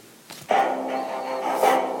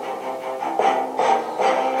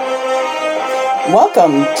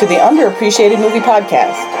Welcome to the Underappreciated Movie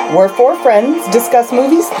Podcast, where four friends discuss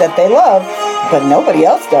movies that they love, but nobody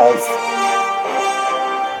else does.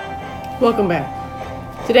 Welcome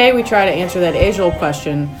back. Today we try to answer that age-old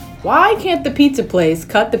question, why can't the pizza place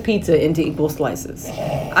cut the pizza into equal slices?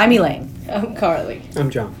 I'm Elaine. I'm Carly. I'm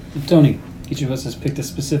John. I'm Tony. Each of us has picked a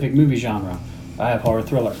specific movie genre. I have horror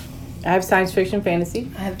thriller. I have science fiction fantasy.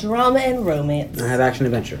 I have drama and romance. I have action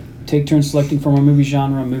adventure. Take turns selecting from our movie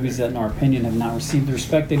genre movies that, in our opinion, have not received the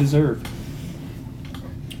respect they deserve.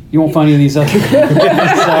 You won't find any of these other...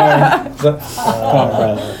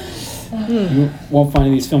 You won't find any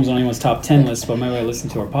of these films on anyone's top 10 list, but maybe listen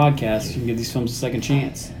to our podcast. You can give these films a second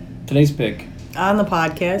chance. Today's pick. On the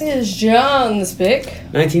podcast. Is John's pick.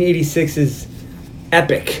 1986's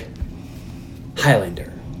epic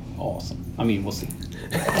Highlander. Awesome. I mean, we'll see.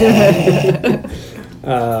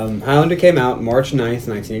 Highlander came out March 9th,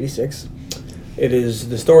 1986. It is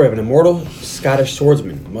the story of an immortal Scottish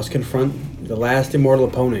swordsman who must confront the last immortal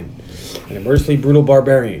opponent, an emergently brutal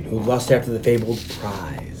barbarian who lusts after the fabled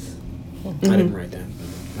prize. I didn't write that.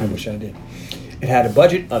 I wish I did. It had a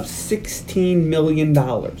budget of $16 million.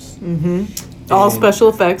 All special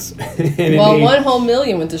effects. Well, $1 whole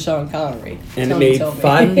million went to Sean Connery. And it made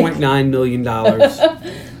 $5.9 million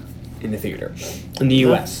in the theater in the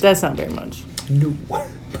U.S. That's not very much. No. But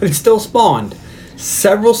it still spawned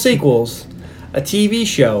several sequels, a TV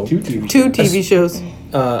show, Two TV Two TV shows.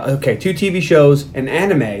 two TV shows, an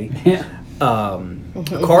anime, a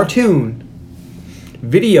cartoon,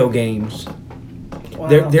 video games. Wow.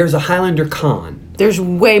 There's a Highlander con. There's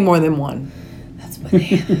way more than one. That's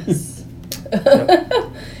bananas.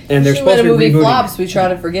 And they're When supposed a to be movie rebooting flops, we try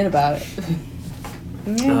to forget about it.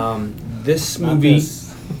 this Not movie.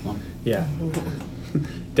 this one. Yeah.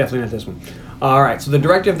 Definitely not this one. All right, so the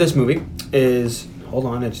director of this movie is... Hold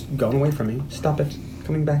on, it's going away from me. Stop it.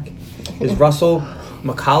 Coming back. Is Russell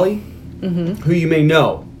McCauley, who you may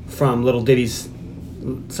know from little ditties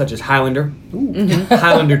such as Highlander,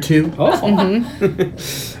 Highlander 2. Oh.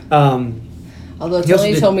 Although He also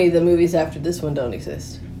Tony did- told me the movies after this one don't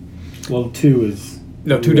exist. Well, 2 is...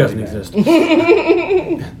 No, 2 doesn't exist.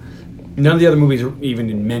 None of the other movies are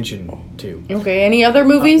even mentioned 2. Okay, any other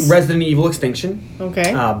movies? Resident Evil Extinction.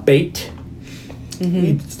 Okay. Bait.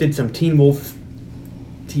 He did some Teen Wolf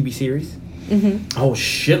TV series. A whole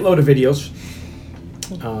shitload of videos.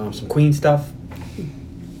 Some Queen stuff.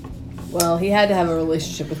 Well, he had to have a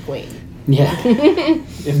relationship with Queen. Yeah.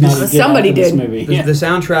 If not, he did Somebody after this did. movie. The, Yeah. the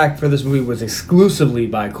soundtrack for this movie was exclusively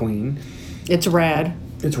by Queen. It's rad.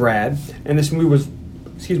 It's rad. And this movie was,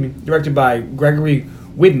 directed by Gregory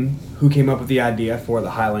Whidden, who came up with the idea for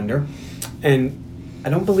the Highlander. And I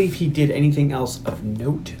don't believe he did anything else of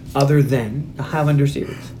note other than the Highlander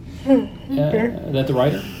series. Is that the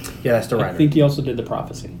writer? Yeah, that's the I writer. think he also did The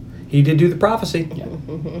Prophecy. He did do The Prophecy. Yeah.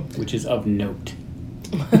 Which is of note.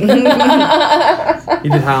 He did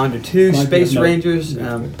Highlander 2, Might be Space of note. Rangers,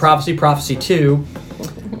 Prophecy 2,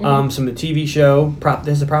 some of the TV show.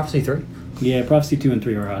 There's a Prophecy 3. Yeah, Prophecy 2 and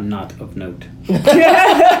 3 are not of note.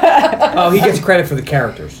 Oh, he gets credit for the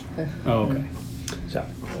characters. Oh, okay. So,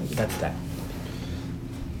 that's that.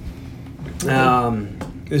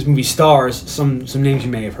 This movie stars some names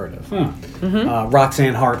you may have heard of. Huh.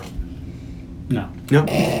 Roxanne Hart. No. No,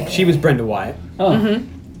 she was Brenda Wyatt. Oh.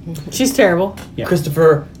 She's terrible. Yeah.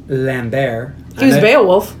 Christopher Lambert. He was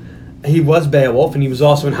Beowulf. He was Beowulf, and he was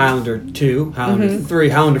also in Highlander 2, Highlander 3,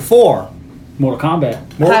 Highlander 4, Mortal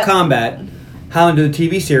Kombat. Mortal Kombat, Highlander the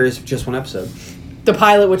TV series, just one episode. The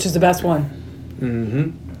pilot, which is the best one.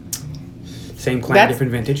 Same clan, That's-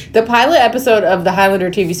 different vintage. The pilot episode of the Highlander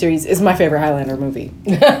TV series is my favorite Highlander movie.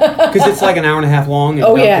 Because it's like an hour and a half long, and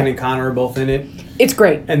Oh, Duncan yeah. and Connor are both in it. It's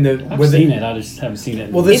great. And I've seen it. I just haven't seen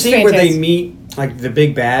it. Well, the It's scene where they fantastic. meet, like the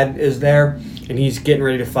big bad is there, and he's getting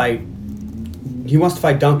ready to fight. He wants to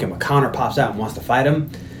fight Duncan, but Connor pops out and wants to fight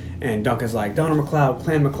him. And Duncan's like, Donner McLeod,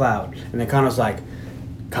 Clan McLeod. And then Connor's like,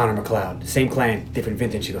 Connor McLeod, same clan, different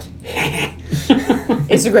vintage. She goes,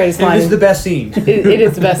 It's the greatest line. It is the best scene. It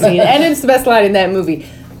is the best scene. And it's the best line in that movie.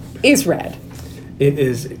 It's rad. It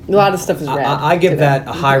is. A lot of stuff is rad. I give that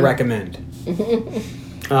a high recommend.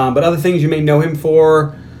 But other things you may know him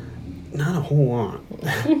for, not a whole lot.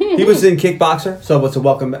 He was in Kickboxer, so what's a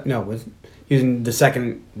welcome back? No, he was in the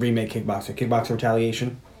second remake Kickboxer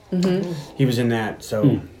Retaliation. He was in that,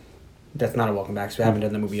 so that's not a welcome back, so I haven't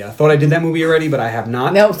done the movie yet. I thought I did that movie already, but I have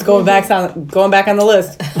not. No, it's going back on the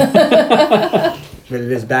list. But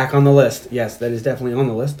it is back on the list. Yes, that is definitely on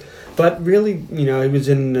the list. But really, he was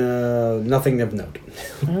in nothing of note.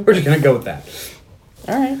 We're just going to go with that.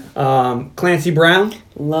 All right. Clancy Brown.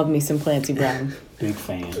 Love me some Clancy Brown. Big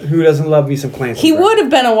fan. Who doesn't love me some Clancy He Brown? would have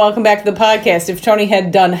been a welcome back to the podcast if Tony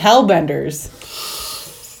had done Hellbenders.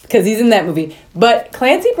 Because he's in that movie. But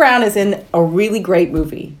Clancy Brown is in a really great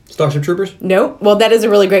movie. Starship Troopers? Nope. Well, that is a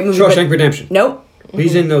really great movie. Shawshank Redemption. Nope.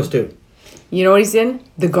 He's in those too. You know what he's in?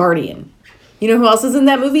 The Guardian. You know who else is in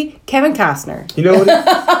that movie? Kevin Costner. You know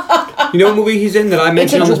what? You know what movie he's in that I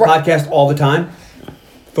mention on this podcast all the time?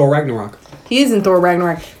 Thor Ragnarok. He is in Thor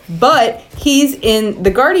Ragnarok. But he's in...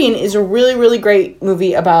 The Guardian is a really, really great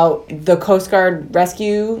movie about the Coast Guard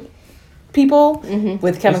rescue people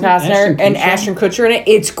with Kevin Costner and Ashton Kutcher in it.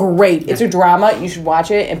 It's great. It's a drama. You should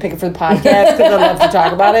watch it and pick it for the podcast because I'd love to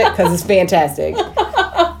talk about it because it's fantastic.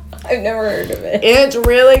 I've never heard of it. It's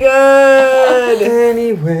really good.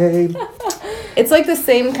 Anyway. It's like the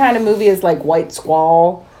same kind of movie as like White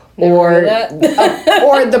Squall or Never heard of that.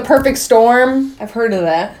 or The Perfect Storm. I've heard of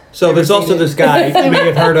that. So there's also this guy you may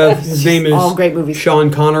have heard of. His name is all great movies.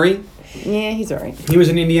 Sean Connery. Yeah, he's alright. He was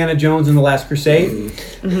in Indiana Jones and the Last Crusade.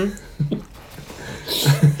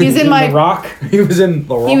 He's in The Rock. He was in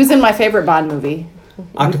The Rock. He was in my favorite Bond movie.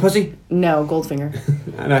 Octopussy? No, Goldfinger.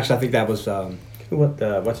 And actually, I think that was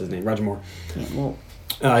what's his name? Roger Moore. Yeah, well,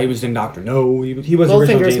 He was in Doctor No. He was the original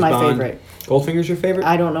Goldfinger's James my Bond. favorite. Goldfinger's your favorite?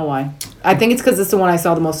 I don't know why. I think it's because it's the one I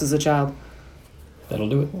saw the most as a child. That'll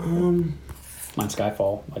do it. Mine's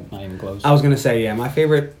Skyfall. Like, not even close. I was gonna say my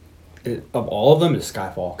favorite of all of them is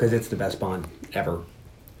Skyfall because it's the best Bond ever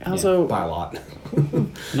Also, by a lot.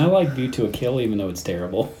 And I like View to a Kill, even though it's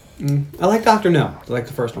terrible. I like Doctor No. I like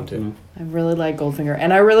the first one too. I really like Goldfinger.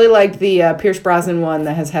 And I really like the Pierce Brosnan one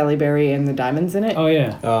that has Halle Berry and the diamonds in it. Oh,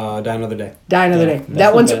 yeah. Die Another Day. Die Another Yeah, Day. that's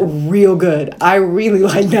That one's not bad. real good. I really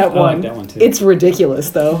like that I like one. that one, too. It's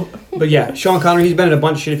ridiculous, though. But yeah, Sean Connery. He's been in a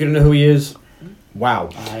bunch of shit. If you don't know who he is, wow.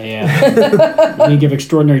 League of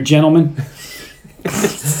Extraordinary Gentlemen.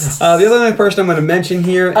 The other person I'm going to mention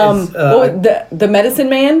here is the Medicine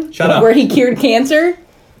Man? Shut up. Where he cured cancer?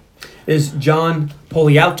 is John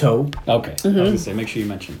Poliauto, Okay. I was going to say, make sure you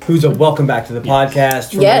mention. who's a welcome back to the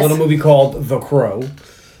podcast from Yes. a little movie called The Crow.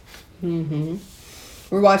 We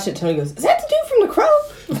watched it. Tony goes, "Is that the dude from The Crow?"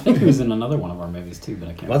 I think he was in another one of our movies, too, but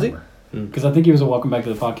I can't Was he? remember. Because I think he was a welcome back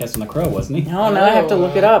to the podcast on The Crow, wasn't he? Oh, now I have to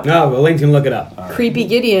look it up. No, Elaine's going to look it up. Creepy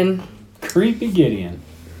Gideon. Creepy Gideon.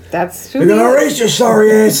 That's who They're he going to is. erase your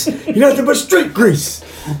sorry ass. You're nothing but street grease.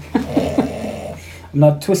 I'm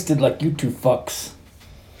not twisted like you two fucks.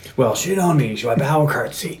 Well, shit on me. Should I bow or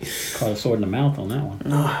curtsy? Caught a sword in the mouth on that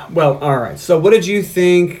one. Well, all right. So what did you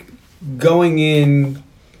think going in?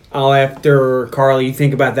 I'll after Carly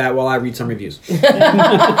think about that while I read some reviews.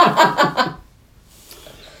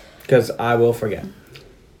 Because I will forget.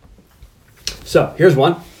 So, here's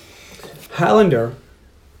one. Highlander,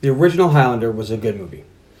 the original Highlander was a good movie.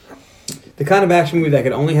 The kind of action movie that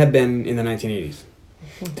could only have been in the 1980s.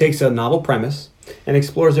 Takes a novel premise and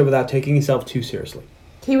explores it without taking itself too seriously.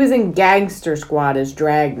 He was in Gangster Squad as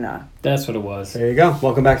Dragna. That's what it was. There you go.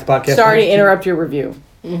 Welcome back to the podcast. Sorry to interrupt your review.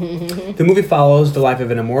 The movie follows the life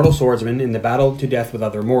of an immortal swordsman in the battle to death with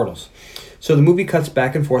other immortals. So the movie cuts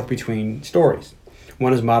back and forth between stories.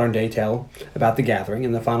 One is modern day tale about the gathering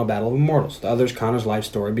and the final battle of immortals. The other is Connor's life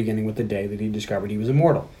story beginning with the day that he discovered he was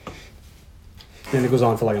immortal. And it goes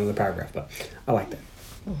on for like another paragraph, but I like that.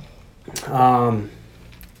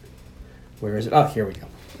 Where is it? Oh, here we go.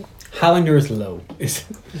 Highlander is low. This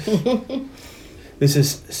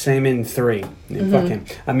is Saman 3. Fuck him.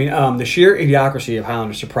 I mean, the sheer idiocracy of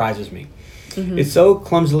Highlander surprises me. It's so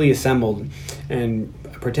clumsily assembled and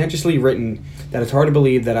pretentiously written that it's hard to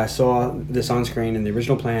believe that I saw this on screen in the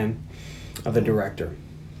original plan of the director.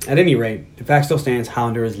 At any rate, the fact still stands,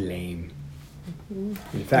 Highlander is lame. In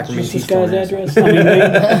fact, remains he's still an asshole.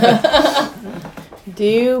 Do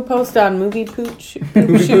you post on moviepooch.com?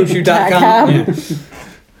 Moviepooch.com. Yeah.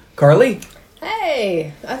 Carly?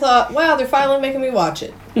 Hey, I thought, wow, they're finally making me watch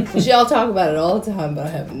it. Because y'all talk about it all the time, but I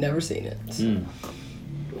have never seen it. And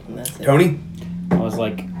that's it. Tony? I was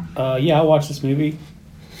like, yeah, I'll watch this movie.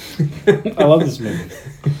 I love this movie.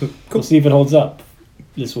 We'll see if it holds up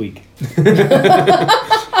this week.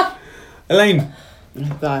 Elaine? I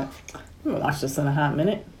thought, I'm going to watch this in a hot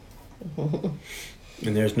minute.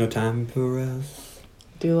 And there's no time for us.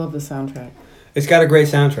 Do love the soundtrack. It's got a great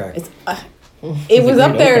soundtrack. It was a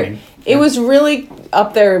up great there. opening. It was really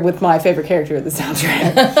up there with my favorite character of the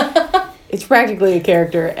soundtrack. It's practically a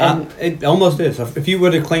character, and It almost is. If you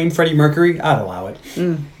would have claimed Freddie Mercury, I'd allow it.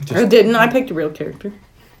 I didn't. I picked a real character.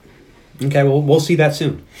 Okay, well, we'll see that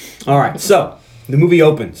soon. All right, so the movie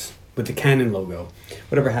opens with the Canon logo.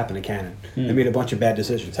 Whatever happened to Canon? They made a bunch of bad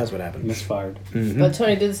decisions. That's what happened. Misfired. But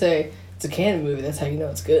Tony did say, it's a canon movie, that's how you know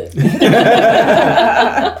it's good.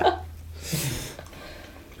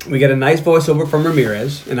 We get a nice voiceover from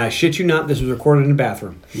Ramirez, and I shit you not, this was recorded in a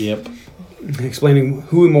bathroom. Yep. Explaining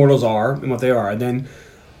who Immortals are and what they are. And then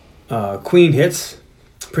Queen hits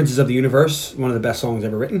Princess of the Universe, one of the best songs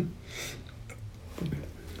ever written.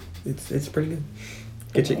 It's pretty good.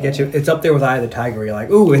 Get you. It's up there with Eye of the Tiger. You're like,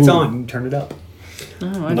 ooh, it's on. You turn it up.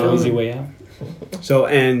 Oh, I No know. easy way out. So,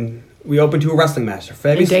 and we open to a wrestling match.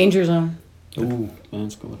 In Danger Zone. Ooh,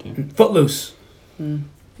 that's cool too. Footloose.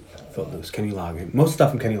 Footloose. Kenny Loggins. Most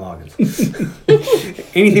stuff from Kenny Loggins.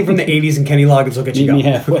 Anything from the 80s and Kenny Loggins will get you Meet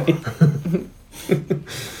me going. halfway.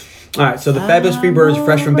 All right, so the Fabulous Freebirds,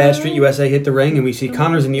 fresh from Bad Street, USA, hit the ring, and we see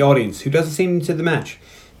Connor's in the audience, who doesn't seem into the match.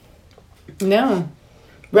 No.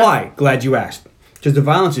 Why? Glad you asked. Because the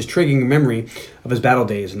violence is triggering a memory of his battle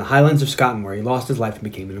days in the Highlands of Scotland, where he lost his life and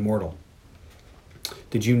became an immortal.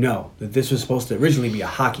 Did you know that this was supposed to originally be a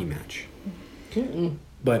hockey match? Mm-mm.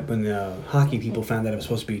 But when the hockey people found that it was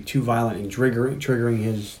supposed to be too violent and triggering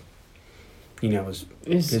his,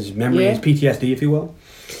 his memory, his PTSD, if you will,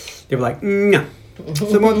 they were like, no.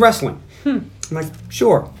 So with wrestling. I'm like,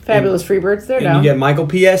 sure. Fabulous Freebirds, they're And down. you get Michael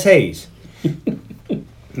P.S. Hayes.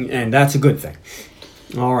 And that's a good thing.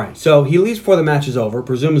 All right. So he leaves before the match is over,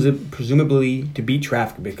 presumably to beat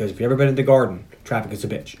traffic, because if you've ever been in the Garden, traffic is a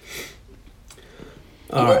bitch.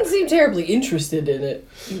 He didn't seem terribly interested in it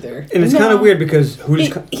either. And it's kind of weird because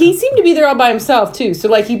he seemed to be there all by himself too. So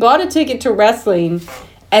like he bought a ticket to wrestling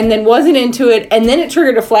and then wasn't into it, and then it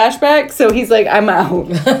triggered a flashback, so he's like, I'm out.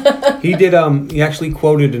 He did he actually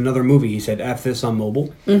quoted another movie. He said, F this on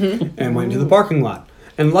mobile, and went into the parking lot.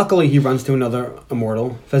 And luckily he runs to another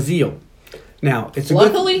immortal, Fazil. Now, it's a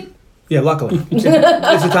Luckily? luckily. It's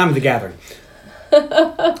the time of the gathering.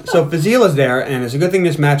 So Fazil is there, and it's a good thing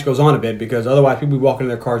this match goes on a bit, because otherwise people would be walking in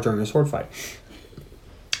their cars during a sword fight.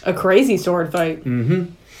 A crazy sword fight.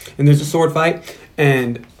 And there's a sword fight,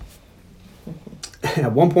 and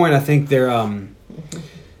at one point I think they're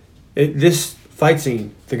this fight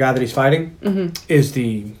scene, the guy that he's fighting is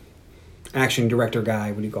the action director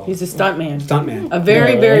guy. What do you call him? He's a stuntman. Stuntman. A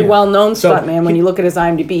very, very well-known So stuntman. When you look at his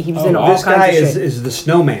IMDb, he was in all This kinds guy of shit. is the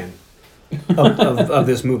snowman of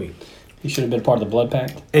this movie. He should have been part of the Blood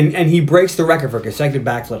Pact. And he breaks the record for consecutive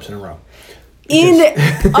backflips in a row.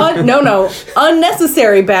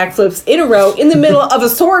 Unnecessary backflips in a row in the middle of a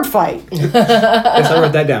sword fight. Yes, I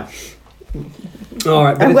wrote that down. All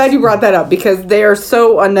right, I'm glad you brought that up because they are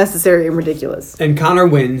so unnecessary and ridiculous. And Connor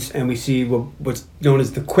wins, and we see what's known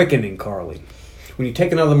as the quickening, Carly. When you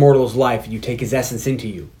take another mortal's life, you take his essence into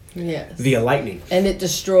you. Yes. Via lightning. And it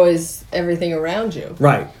destroys everything around you.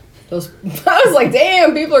 Right. I was like,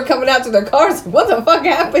 damn, people are coming out to their cars. What the fuck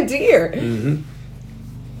happened here?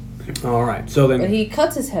 All right, so then... But he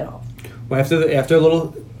cuts his head off. Well, after a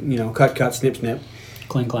little, cut, snip, snip.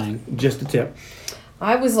 Clang, clang. Just a tip.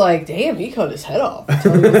 I was like, damn, he cut his head off.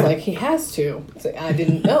 So he was like, he has to. It's like, I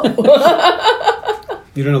didn't know.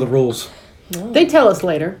 You don't know the rules. They tell us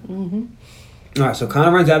later. All right, so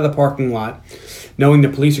Connor runs out of the parking lot, knowing the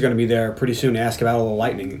police are going to be there pretty soon to ask about all the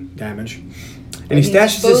lightning damage. And he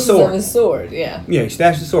stashes his sword. Of his sword, yeah. Yeah, he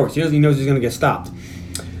stashes his sword. He knows he's going to get stopped.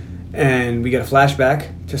 And we get a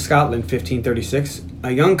flashback to Scotland, 1536. A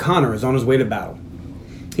young Connor is on his way to battle.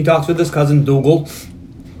 He talks with his cousin Dougal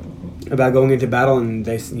about going into battle, and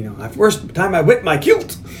they, first time I whipped my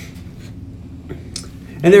kilt.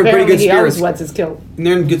 And they're in pretty good He always spirits. wets his kilt. And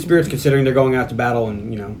they're in good spirits considering they're going out to battle,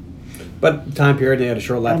 and but time period they had a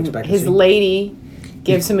short life expectancy. His lady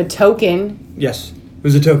gives him a token. Yes, it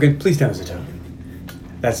was a token. Please tell us a token.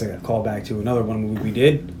 That's a callback to another one movie we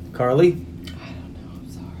did, Carly.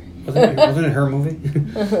 Wasn't it her movie?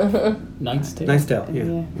 Knight's Tale. Knight's Tale, yeah.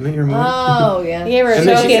 Isn't that your movie? Oh, yeah. He gave her a And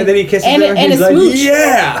token. then he kisses and her, and he's a like, smooch.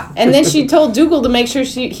 yeah! And then she told Dougal to make sure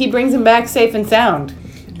he brings him back safe and sound.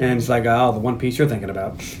 And it's like, oh, the one piece you're thinking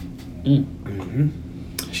about.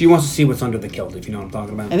 She wants to see what's under the kilt, if you know what I'm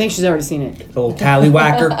talking about. I think she's already seen it. The little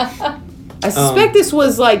tallywhacker. I suspect this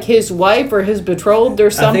was like his wife or his betrothed or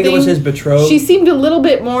something. I think it was his betrothed. She seemed a little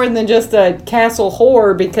bit more than just a castle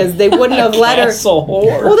whore because they wouldn't have let her. Castle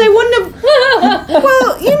whore. Well, they wouldn't have.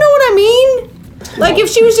 Well, you know what I mean? Like if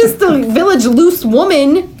she was just the village loose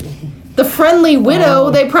woman, the friendly widow,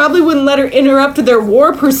 they probably wouldn't let her interrupt their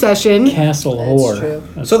war procession. Castle whore. true.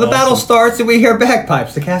 That's So the battle awesome. starts and we hear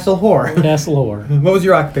bagpipes, the castle whore. Castle whore. What was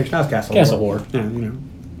your occupation? I was castle whore. Castle whore.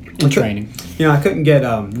 Yeah, In training. I couldn't get,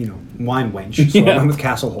 wine wench, so Yeah. I went with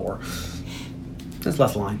castle whore. That's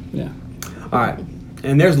less line. Yeah. All right.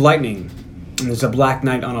 And there's lightning. And there's a black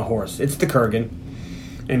knight on a horse. It's the Kurgan.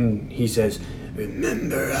 And he says,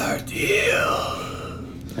 remember our deal.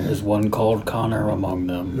 There's one called Connor among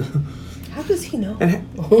them. How does he know?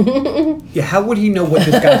 Yeah, how would he know what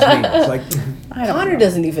this guy's name is? Like, Connor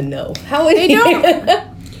doesn't even know. How would he know?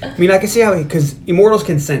 I mean, I can see how because immortals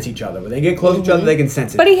can sense each other. When they get close to each other, they can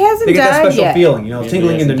sense it. But he hasn't They get that died special yet. feeling,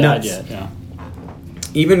 tingling in their nuts. Yeah.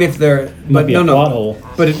 Even if they're, Might be a plot hole.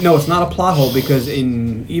 But it's not a plot hole because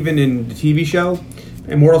even in the TV show,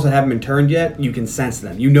 immortals that haven't been turned yet, you can sense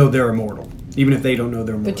them. You know they're immortal, even if they don't know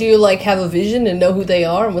they're immortal. But do you have a vision and know who they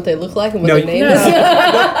are and what they look like and what their name is?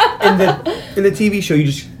 In the TV show,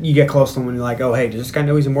 you get close to them and you're like, oh hey, does this guy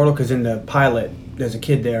know he's immortal? Because in the pilot, there's a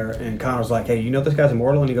kid there and Connor's like, hey, you know this guy's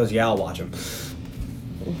immortal? And he goes, yeah, I'll watch him.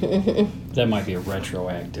 That might be a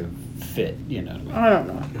retroactive fit, I don't know.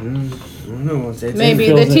 I don't know. It's Maybe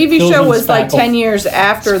the TV show was like 10 years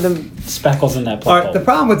after the speckles in that All plot right, hole. the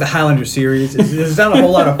problem with the Highlander series is there's not a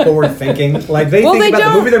whole lot of forward thinking. Like they Well, think they about the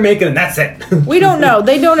don't- movie they're making and that's it. We don't know.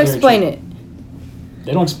 They don't explain it.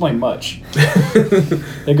 They don't explain much.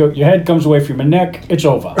 They go, your head comes away from your neck, it's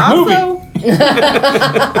over. Also,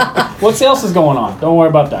 What else is going on? Don't worry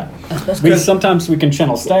about that. Sometimes we can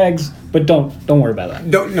channel stags, but don't worry about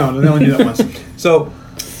that. They only do that once. So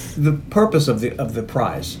the purpose of the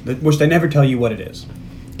prize, which they never tell you what it is.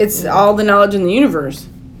 it's all the knowledge in the universe.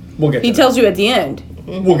 We'll get to He that. tells you at the end.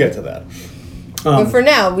 We'll get to that. But for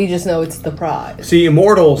now, we just know it's the prize. See,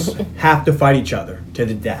 immortals have to fight each other to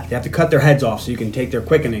the death. They have to cut their heads off so you can take their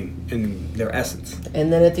quickening and their essence.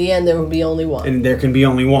 And then at the end, there will be only one. And there can be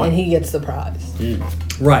only one. And he gets the prize.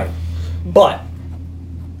 Right. But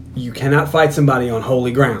you cannot fight somebody on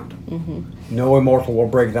holy ground. No immortal will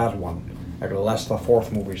break that one. Unless the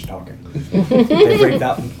fourth movie's talking. They break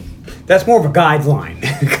that one. That's more of a guideline.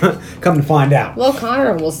 Come to find out. Well, Connor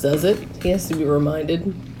almost does it. He has to be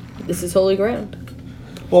reminded. This is holy ground.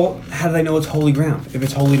 Well, how do they know it's holy ground? If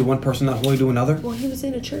it's holy to one person, not holy to another? Well, he was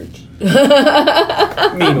in a church.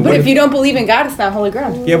 I mean, But if you don't believe in God, it's not holy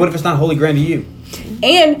ground. yeah, what if it's not holy ground to you?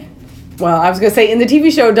 And, well, I was going to say, in the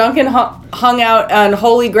TV show, Duncan hung out on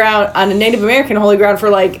holy ground, on a Native American holy ground for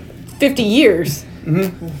like 50 years. And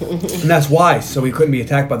that's why, so he couldn't be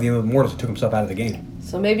attacked by the immortals that took himself out of the game.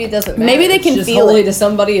 So maybe it doesn't matter. Maybe they can it's just feel holy it. to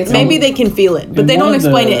somebody. It's Maybe holy. they can feel it, but In they one don't of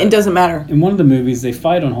explain the- it. It doesn't matter. In one of the movies, they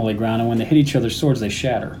fight on holy ground, and when they hit each other's swords, they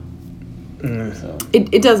shatter. So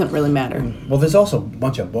It doesn't really matter. Well, there's also a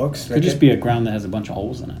bunch of books. it could just be a ground that has a bunch of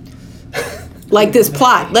holes in it. Like this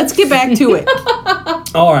plot. Let's get back to it.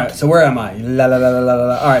 All right, so where am I? La, la, la, la, la,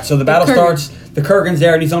 la. All right, so the battle Kurgan. starts. The Kurgan's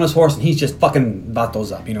there, and he's on his horse, and he's just fucking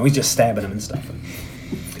Vatos up. He's just stabbing him and stuff.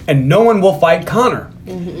 And no one will fight Connor.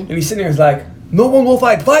 And he's sitting there, he's like, no one will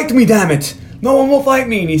fight me, damn it. No one will fight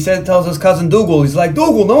me. And he tells his cousin Dougal, he's like,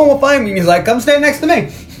 Dougal, no one will fight me. And he's like, come stand next to me.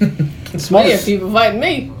 Smart. Hey, if people fighting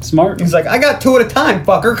me. Smart. He's like, I got two at a time,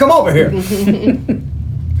 fucker. Come over here.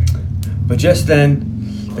 But just then,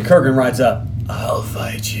 the Kurgan rides up. I'll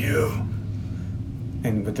fight you.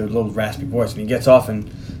 And with their little raspy voice, and he gets off, and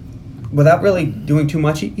without really doing too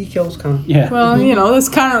much, he kills Connor. Yeah. Well, this is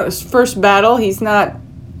kind of his first battle. He's not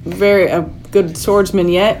a good swordsman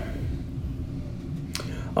yet.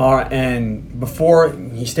 All right, and before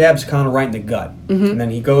he stabs Connor right in the gut, and then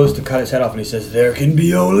he goes to cut his head off, and he says, "There can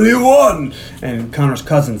be only one." And Connor's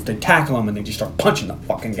cousins, they tackle him, and they just start punching the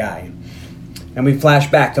fucking guy. And we flash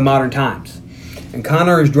back to modern times, and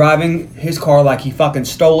Connor is driving his car like he fucking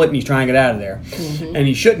stole it, and he's trying to get out of there, and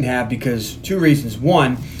he shouldn't have because two reasons: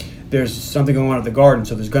 one, there's something going on at the garden,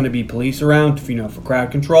 so there's going to be police around, for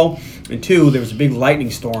crowd control. And two, there was a big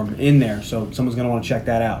lightning storm in there, so someone's going to want to check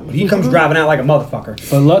that out. But he comes driving out like a motherfucker.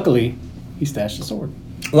 But luckily, he stashed the sword.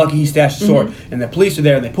 Lucky he stashed the sword. And the police are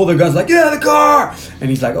there, and they pull their guns like, "Get out of the car!" And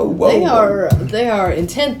he's like, "Oh, whoa." They are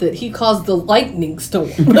intent that he caused the lightning storm.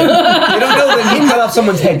 They don't know that he cut off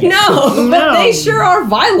someone's head yet. No, but they sure are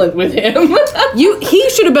violent with him. He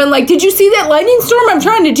should have been like, "Did you see that lightning storm? I'm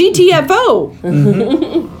trying to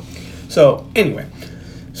GTFO." So, anyway.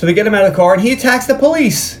 So they get him out of the car, and he attacks the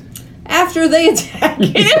police. After they attack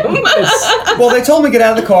him. Well, they told him to get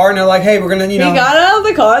out of the car, and they're like, "Hey, we're going to, He got out of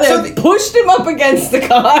the car, they pushed him up against the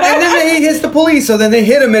car. And then he hits the police, so then they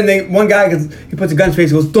hit him, and one guy, he puts a gun to his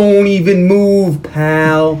face and goes, "Don't even move,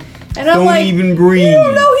 pal. And I'm Don't like, even breathe." You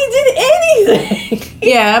don't know he did anything.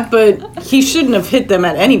 Yeah, but he shouldn't have hit them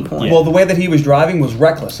at any point. Well, the way that he was driving was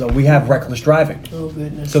reckless, so we have reckless driving. Oh,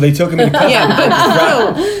 goodness. So they took him into custody. Yeah,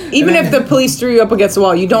 but still, even if the police threw you up against the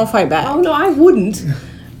wall, you don't fight back. Oh, no, I wouldn't.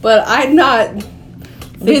 But I'm not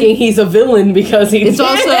thinking he's a villain because he's... It's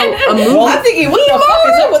also a movie. I'm thinking, what the fuck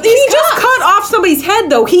is up with these He just cops? cut off somebody's head,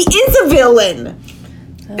 though. He is a villain.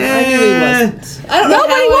 I knew he wasn't. I don't know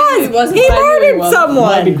Nobody how I knew was. he wasn't. He but I knew murdered wasn't. someone.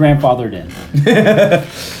 Might be grandfathered in.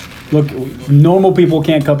 Look, normal people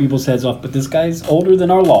can't cut people's heads off, but this guy's older than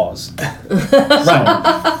our laws.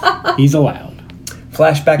 Right. He's allowed.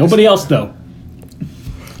 Flashback. Nobody else, though.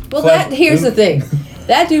 Well, here's the thing.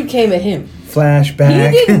 That dude came at him.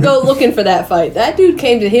 Flashback. He didn't go looking for that fight. That dude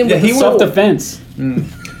came to him with a sword. Self-defense.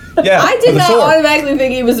 Yeah, I did not automatically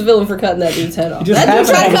think he was a villain for cutting that dude's head off. just That dude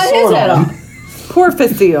tried to cut his head on. off. Poor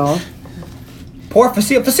Facile. Poor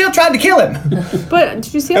Facile. Facile tried to kill him. But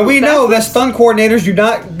did you see? And we know that stunt coordinators do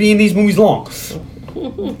not be in these movies long.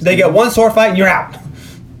 They get one sword fight and you're out.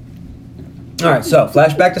 All right, so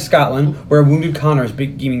flashback to Scotland, where wounded Connor is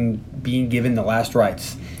being given the last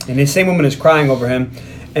rites. And this same woman is crying over him,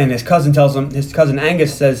 and his cousin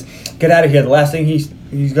Angus says, "Get out of here. The last thing he's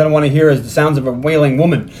going to want to hear is the sounds of a wailing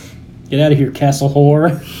woman." Get out of here, castle whore.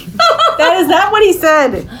 That is not what he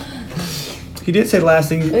said. He did say the last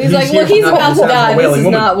thing. He's like, look, he's about to die. This is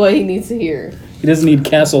not what he needs to hear. He doesn't need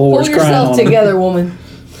castle whores Pull crying on yourself him. together, woman.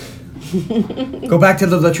 Go back to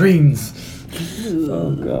the latrines.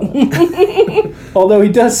 Oh, God. Although he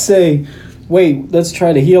does say, wait, let's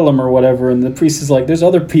try to heal him or whatever. And the priest is like, there's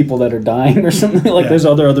other people that are dying or something. Like, there's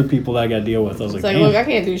other people that I got to deal with. I was It's like, like, look, I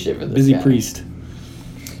can't do shit for this busy guy. priest.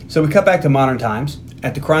 So we cut back to modern times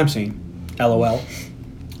at the crime scene. LOL.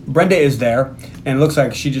 Brenda is there, and it looks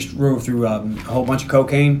like she just rode through a whole bunch of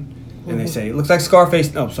cocaine. And they say, it looks like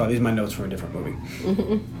Scarface. Oh, sorry, these are my notes for a different movie.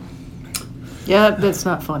 Yeah, that's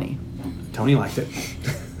not funny. Tony liked it.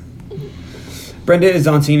 Brenda is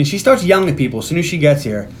on scene, and she starts yelling at people as soon as she gets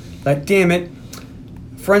here. Like, damn it.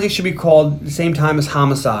 Forensics should be called at the same time as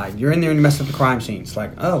homicide. You're in there and you mess up the crime scene. It's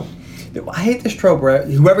like, oh. I hate this trope where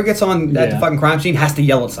whoever gets on at the fucking crime scene has to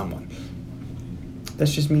yell at someone.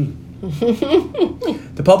 That's just me.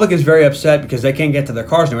 The public is very upset because they can't get to their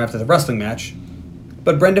cars now after the wrestling match.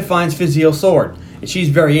 But Brenda finds Fiziel's sword, and she's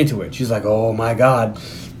very into it. She's like, oh my god,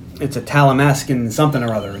 it's a Talamascan something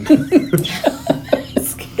or other. The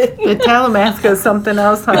Talamasca is something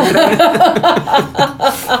else, Andre.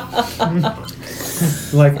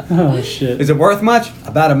 Like, Oh, shit. is it worth much?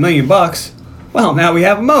 About $1 million. Well, now we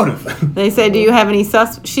have a motive. They say, do you have any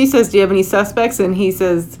She says, do you have any suspects? And he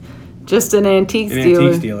says, just an antique dealer.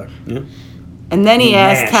 Antique dealer. Yeah. And then he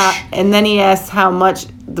Nash. asks how much.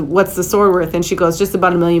 What's the sword worth? And she goes, just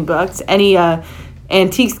about $1 million. Any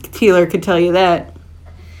antique dealer could tell you that.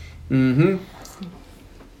 Mm-hmm.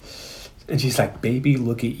 And she's like, baby,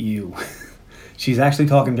 look at you. She's actually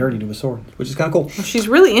talking dirty to a sword, which is kind of cool. She's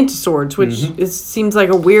really into swords, which seems like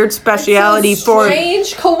a weird speciality for.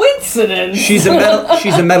 Strange coincidence. She's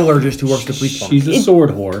a metallurgist who works the police department. She's a sword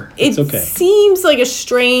whore. It's It okay. seems like a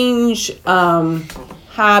strange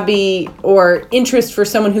hobby or interest for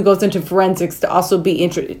someone who goes into forensics to also be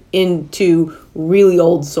into really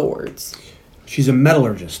old swords. She's a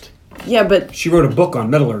metallurgist. Yeah, but She wrote a book on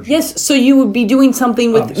metallurgy. yes, so you would be doing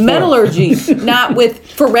something with sword. metallurgy, not with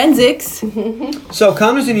forensics. So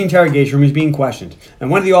Connor's in the interrogation room. He's being questioned, and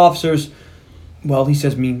one of the officers, well, he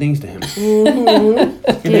says mean things to him.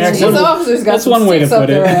 These officers got That's some one way to sticks up put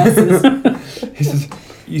their it. asses. He says,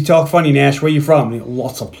 "You talk funny, Nash. Where you from?" And he,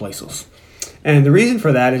 lots of places. And the reason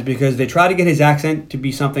for that is because they try to get his accent to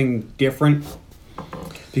be something different.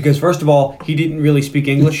 Because first of all, he didn't really speak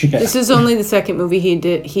English. This is only the second movie he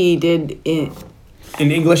did in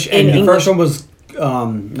English, and the first one was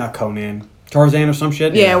not Conan, Tarzan or some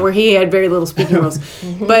shit. yeah, where he had very little speaking roles.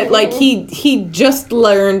 But like he just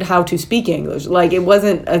learned how to speak English. Like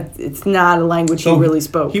it's not a language he really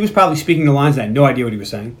spoke. He was probably speaking the lines and I had no idea what he was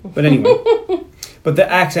saying. But anyway. But the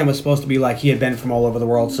accent was supposed to be like he had been from all over the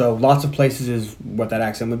world, so lots of places is what that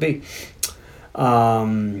accent would be.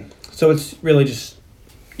 So it's really just,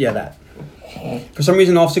 that. For some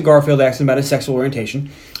reason, Officer Garfield asks him about his sexual orientation,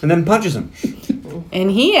 and then punches him. And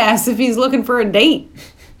he asks if he's looking for a date.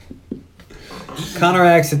 Connor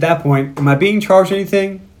asks at that point, am I being charged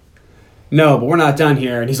anything? No, but we're not done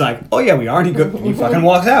here. And he's like, oh yeah, we are. And he fucking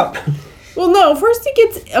walks out. Well, no, first he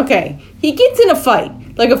gets in a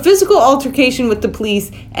fight, like a physical altercation with the police,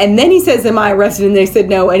 and then he says, am I arrested? And they said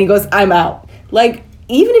no, and he goes, I'm out. Like,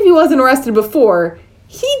 even if he wasn't arrested before,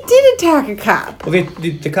 he did attack a cop. Well,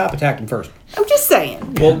 the cop attacked him first. I'm just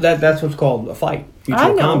saying. Well, that's what's called a fight.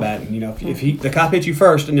 Mutual combat. And, if the cop hits you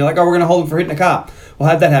first, and you're like, oh, we're going to hold him for hitting a cop. Well,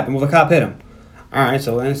 how'd that happen? Well, the cop hit him. All right,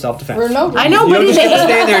 so then it's self-defense. I know, You but don't just in get to the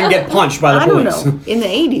stand there and get punched by the I police. don't know. In the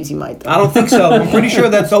 80s, you might. I don't think so. I'm pretty sure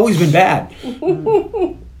that's always been bad.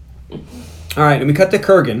 All right, and we cut to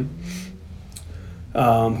Kurgan,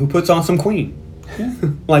 who puts on some Queen,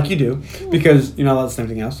 like you do, because that's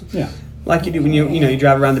something else. Yeah. Like you do when you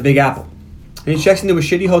drive around the Big Apple. And he checks into a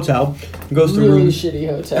shitty hotel and goes to Really shitty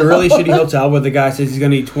hotel. a really shitty hotel where the guy says he's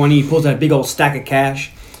going to eat 20. He pulls out a big old stack of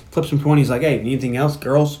cash. flips him 20. He's like, hey, anything else,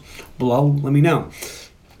 girls, below, let me know.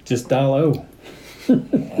 Just dial O.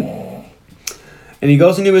 And he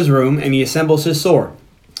goes into his room and he assembles his sword.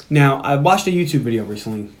 Now, I watched a YouTube video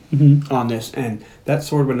recently on this, and that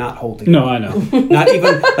sword would not hold together. No, I know. Not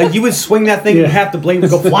even, like, you would swing that thing and half the blade would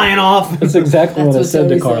go flying off. That's exactly what I said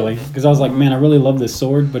to Tony Carly. Because I was like, man, I really love this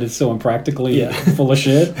sword, but it's so impractically full of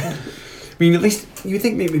shit. I mean, at least you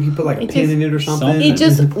think maybe if you put like a pin in it or something. It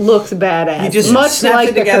just looks badass. He just much snaps like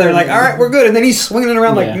it together, the like, all right, we're good. And then he's swinging it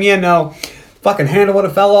around like, yeah, no, fucking handle would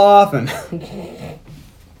have fell off. And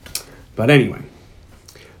But anyway,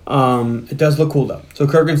 it does look cool though. So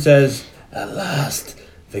Kurgan says, at last,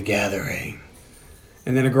 the gathering.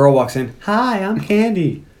 And then a girl walks in. Hi, I'm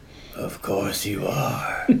Candy. Of course you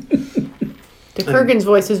are. The Kurgan's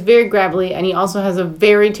voice is very gravelly, and he also has a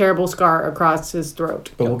very terrible scar across his throat.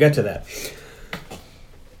 But we'll get to that.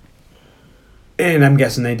 And I'm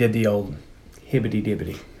guessing they did the old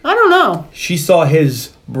hibbity-dibbity. I don't know. She saw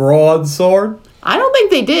his broadsword. I don't think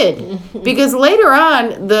they did. Because later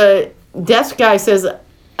on, the desk guy says,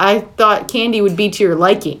 I thought Candy would be to your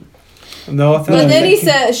liking. No, I thought. But then he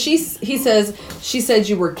says, she said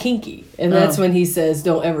you were kinky. And that's when he says,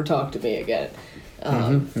 don't ever talk to me again.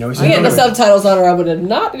 No, he I had the subtitles on her, I would have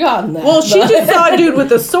not gotten that. Well, she just saw a dude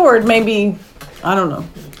with a sword, maybe, I don't know.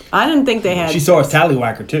 I didn't think they had. She saw his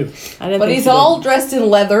tallywhacker too. But he's all dressed in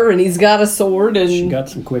leather and he's got a sword and She got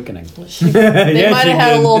some quickening. they might have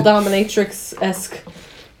had a little dominatrix-esque.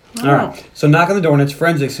 All right. So knock on the door and it's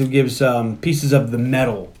Forensics who gives pieces of the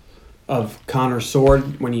metal of Connor's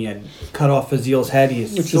sword when he had cut off Fazil's head.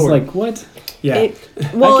 His Which sword. is like, what? Yeah. I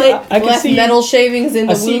can left see metal shavings in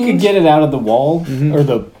I the see you wound. could get it out of the wall or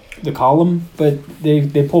the column, but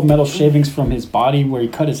they pulled metal shavings from his body where he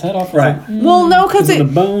cut his head off. Right. Well, no, because The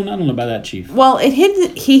bone. I don't know about that, Chief. Well,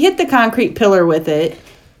 he hit the concrete pillar with it,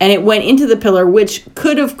 and it went into the pillar, which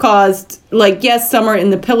could have caused, like, yes, somewhere in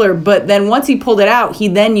the pillar, but then once he pulled it out, he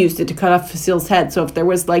then used it to cut off Facil's head. So if there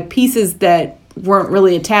was, like, pieces that weren't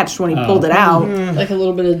really attached when he pulled it out. Like a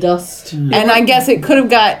little bit of dust. And I guess it could have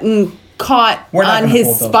gotten caught on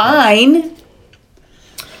his spine.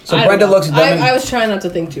 So Brenda looks at them. I was trying not to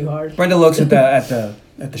think too hard. Brenda looks at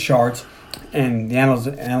the shards, and the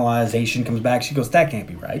analyzation comes back. She goes, "That can't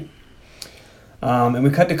be right." And we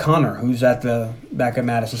cut to Connor, who's at the back of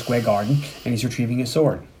Madison Square Garden, and he's retrieving his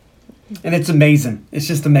sword. And it's amazing. It's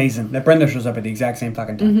just amazing that Brenda shows up at the exact same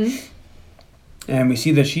fucking time. And we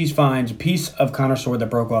see that she finds a piece of Connor's sword that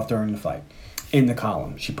broke off during the fight in the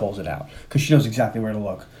column. She pulls it out because she knows exactly where to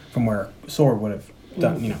look from where a sword would have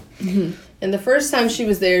done. You know. And the first time she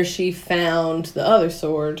was there, she found the other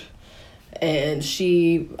sword, and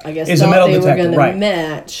she, I guess, Is a thought metal they detector, were going right. to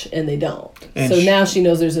match, and they don't. And so she- now she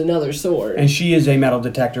knows there's another sword. And she is a metal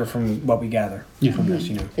detector from what we gather from this,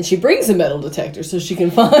 you know. And she brings a metal detector so she can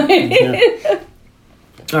find it.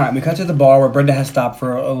 All right, we cut to the bar where Brenda has stopped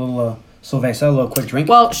for a little Sylvester, a little quick drink.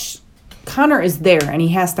 Well, Connor is there, and he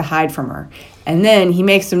has to hide from her. And then he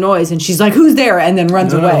makes some noise, and she's like, "Who's there?" and then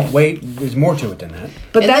runs away. Wait, there's more to it than that.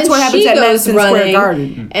 But And that's then what happens she at goes Madison Square running,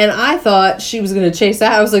 Garden. And I thought she was going to chase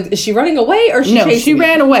that. I was like, is she running away or is she No, chasing she me?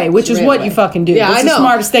 ran away, which She is ran what away. you fucking do. Yeah, That's I know. the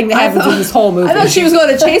smartest thing that I happens thought- in this whole movie. I thought she was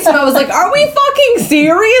going to chase him. I was like, are we fucking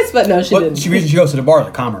serious? But no, she But didn't. the reason she goes to the bar is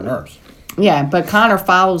to calm her nerves. Yeah, but Connor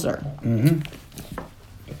follows her.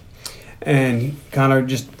 And Connor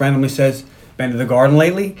just randomly says, "Been to the garden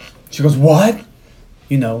lately?" She goes, "What?"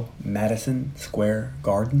 You know, Madison Square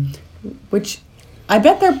Garden. Which I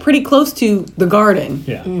bet they're pretty close to the garden.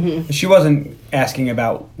 Yeah. She wasn't asking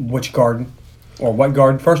about which garden or what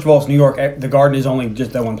garden. First of all, it's New York. The garden is only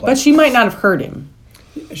just that one But place. she might not have heard him.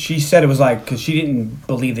 She said it was like, because she didn't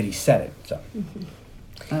believe that he said it. So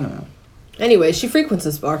I don't know. Anyway, she frequents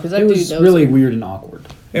this bar because that It dude was knows really her. weird and awkward.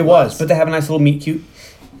 it was. But they have a nice little meet cute.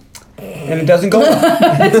 And it doesn't go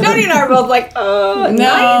well. Tony and I are both like,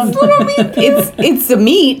 nice little meat. It's a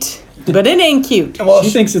meat, but it ain't cute. Well, She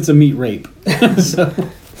thinks it's a meat rape. So,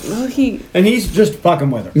 Well, and he's just fucking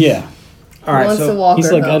with her. yeah. All right, Wants to so walk He's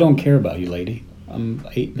her like, home. I don't care about you, lady. I'm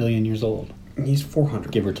 8 billion years old, he's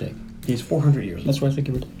 400. give or take. He's 400 years old. That's what I think,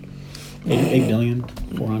 give or take. 8 billion,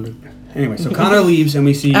 400. Anyway, so Connor leaves and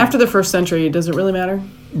we see After the first century, does it really matter?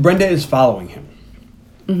 Brenda is following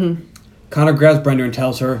him. Connor grabs Brenda and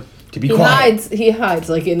tells her to be quiet. He hides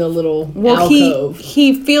like in a little Well, alcove.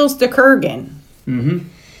 he feels the Kurgan.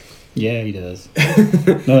 Yeah, he does.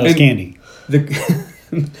 No, that's Candy. The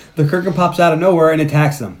Kurgan pops out of nowhere and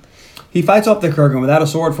attacks them. He fights off the Kurgan without a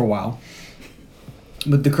sword for a while,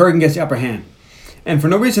 but the Kurgan gets the upper hand. And for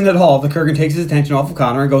no reason at all, the Kurgan takes his attention off of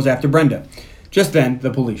Connor and goes after Brenda. Just then,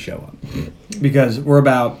 the police show up. Because we're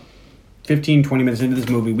about 15, 20 minutes into this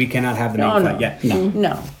movie. We cannot have the main fight yet.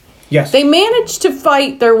 No. Yes. They managed to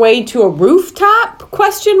fight their way to a rooftop, ?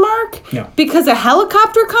 No. Because a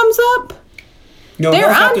helicopter comes up? No,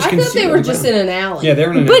 They're helicopters I can thought see they were them. just in an alley. Yeah,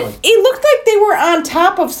 they're in an But alley. it looked like they were on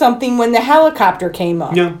top of something when the helicopter came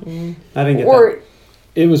up. No, I didn't get Or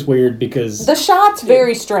It was weird because the shot's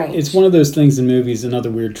very strange. it's one of those things in movies, another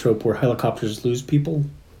weird trope where helicopters lose people.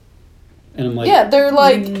 And I'm like, yeah, they're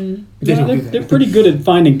like, they're pretty good at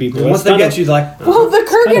finding people. that. Once they get you, like, well, the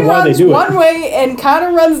Kurgan kinda why they runs do it. one way and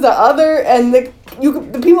Connor runs the other, and the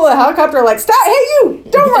people in the helicopter are like, stop, hey you,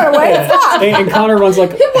 don't run away, stop. and Connor runs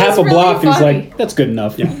like half a really block, and he's funny. like, that's good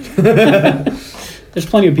enough. Yeah. There's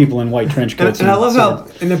plenty of people in white trench coats. and I love how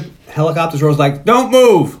in the helicopters, Rose like, don't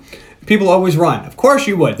move. People always run. Of course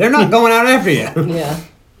you would. They're not going out after you. Yeah.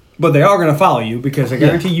 But they are going to follow you because I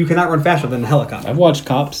guarantee you cannot run faster than a helicopter. I've watched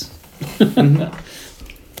Cops.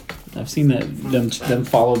 I've seen them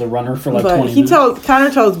follow the runner for like But 20 minutes.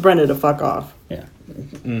 Connor tells Brenda to fuck off. Yeah.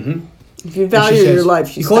 If you And value she says, your life,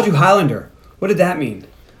 he called you Highlander. What did that mean?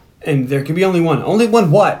 And there can be only one. Only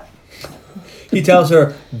one what? He tells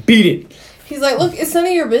her, beat it. He's like, look, it's none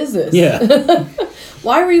of your business. Yeah.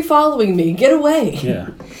 Why were you following me? Get away. Yeah.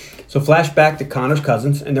 So flashback to Connor's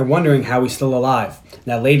cousins, and they're wondering how he's still alive.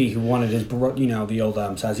 That lady who wanted his, the old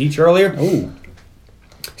Sazich earlier. Oh.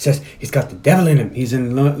 He says he's got the devil in him. He's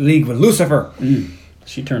in league with Lucifer.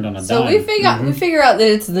 She turned on a So dime. we figure out that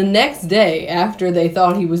it's the next day after they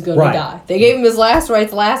thought he was going Right. to die. They gave him his last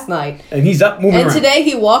rites last night. And he's up moving And around. today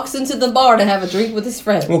he walks into the bar to have a drink with his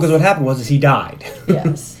friends. Well, because what happened was he died.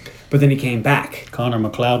 Yes. But then he came back. Connor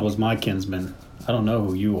McLeod was my kinsman. I don't know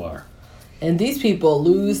who you are. And these people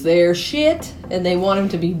lose their shit and they want him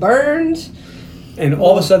to be burned. And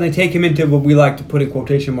all of a sudden they take him into what we like to put in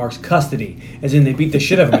quotation marks, custody. As in they beat the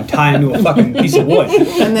shit out of him and tie him to a fucking piece of wood.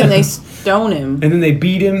 and then they stone him. And then they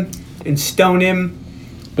beat him and stone him.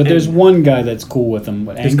 But there's one guy that's cool with him.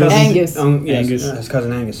 His Angus. cousin, Angus. yes, Angus. his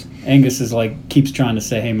cousin Angus. Angus is like, keeps trying to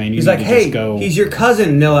say, hey man, you He's need like, to hey, just go. he's your cousin.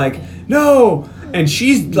 And they're like, no. And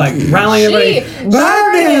she's like rallying everybody.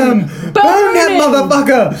 Burn him! Burn that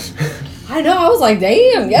motherfucker! I know, I was like,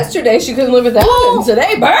 damn, yesterday she couldn't live without him.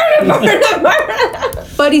 Today, burn him, burn him, burn him.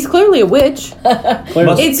 But he's clearly a witch.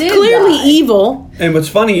 Clearly. It's did clearly die. evil. And what's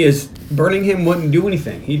funny is burning him wouldn't do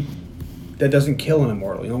anything. That doesn't kill an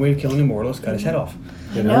immortal. The only way to kill an immortal is cut his head off.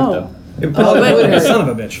 It No. hurt, though. It probably but- would hurt. Son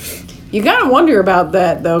of a bitch. You gotta wonder about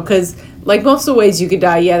that though, because like most of the ways you could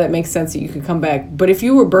die, yeah, that makes sense that you could come back. But if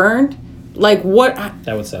you were burned, like what?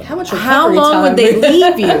 That would suck. How much How recovery long time? would they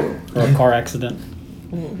leave you? Or a car accident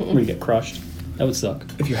where you get crushed. That would suck.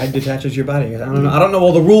 If your head detaches your body, I don't know. I don't know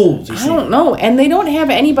all the rules. You I see. don't know, and they don't have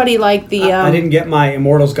anybody like the I didn't get my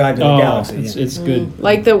Immortals Guide to the Galaxy. It's good.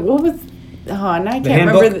 like the what was. Oh, and I can't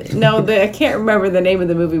Handbook? remember. I can't remember the name of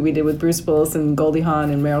the movie we did with Bruce Willis and Goldie Hawn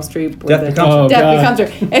and Meryl Streep. where Death the- Becomes Oh, Death God.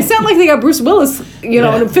 Becomes Her. It's not like they got Bruce Willis,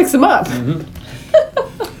 Yeah. to fix him up.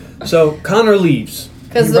 So Connor leaves.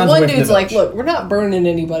 Because He the runs one away from dude's the like, village. look, we're not burning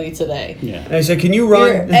anybody today. Yeah. And I said, "Can you run?"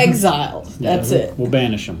 You're exiled. Yeah, That's we'll- it. We'll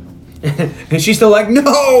banish him. And she's still like,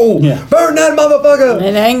 "No, Yeah. burn that motherfucker!"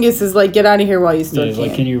 And Angus is like, get out of here while you Yeah, still he's can.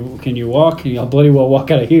 like, can you walk? And I'll bloody well walk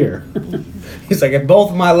out of here. He's like, "If both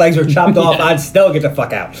of my legs are chopped off, I'd still get the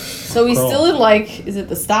fuck out." So he's Crawl. still in like, is it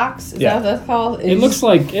the stocks? Is Yeah. that what that's called? It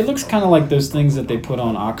looks kind of like those things that they put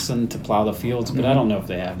on oxen to plow the fields, but I don't know if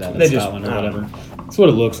they have that in They just- Scotland or I don't whatever. That's what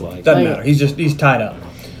it looks like. Doesn't Like- matter. He's tied up.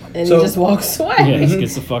 and so- he just walks away. Yeah, he just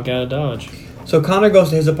gets the fuck out of Dodge. So Connor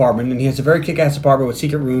goes to his apartment, and he has a very kick-ass apartment with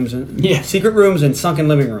secret rooms and sunken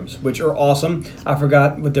living rooms, which are awesome. I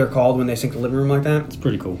forgot what they're called when they sink the living room like that. It's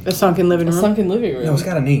pretty cool. A sunken living A room. sunken living room. No, it's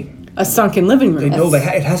got a name. A sunken living They room. know it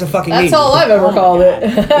has a fucking name. That's all I've ever called it.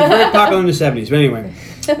 It was very popular in the 70s, but anyway.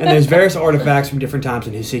 And there's various artifacts from different times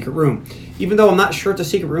in his secret room. Even though I'm not sure it's a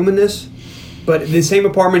secret room in this, but the same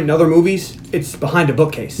apartment in other movies, it's behind a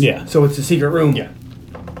bookcase. Yeah. So it's a secret room. Yeah.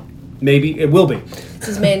 Maybe it will be. It's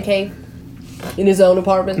his man cave in his own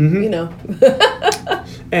apartment, Mm-hmm. you know.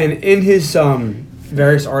 And in his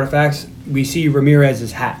various artifacts, we see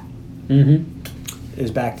Ramirez's hat Mm-hmm.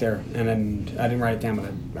 is back there. And then I didn't write it down,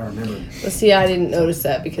 but I remember it. But see, I didn't notice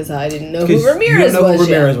that because I didn't know 'Cause who Ramirez you don't know was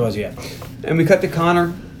who Ramirez yet. was yet. And we cut to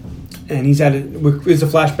Connor, and he's at it's a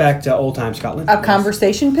flashback to old time Scotland. A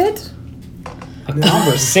conversation pit? A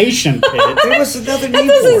conversation pit. There was another That name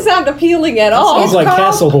for doesn't it. sound appealing at all. Sounds like called-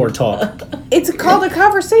 castle whore talk. It's called a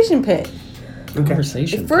conversation pit.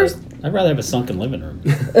 Conversation. At first- pit. I'd rather have a sunken living room.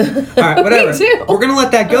 All right, whatever. Me too. We're gonna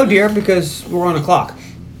let that go, dear, because we're on a clock.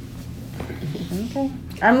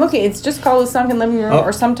 I'm looking. It's just called a sunken living room, Oh.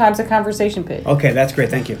 or sometimes a conversation pit. Okay, that's great.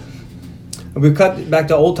 Thank you. We cut back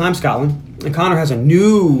to old time Scotland, and Connor has a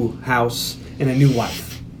new house and a new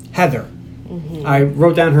wife, Heather. Mm-hmm. I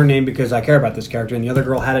wrote down her name because I care about this character, and the other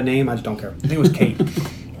girl had a name. I just don't care. I think it was Kate. Oh,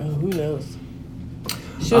 who knows?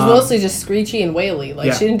 She was mostly just screechy and waily. Like,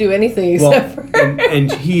 yeah. she didn't do anything except for...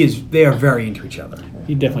 And they are very into each other.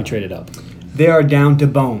 He definitely traded up. They are down to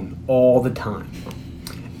bone all the time.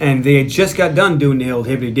 And they had just got done doing the old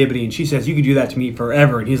hibbity dibbity, and she says, you could do that to me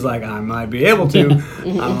forever. And he's like, I might be able to. I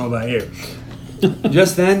don't know about you.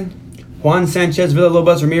 Just then, Juan Sanchez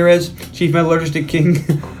Villalobos Ramirez, chief metallurgist king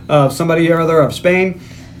of somebody or other of Spain,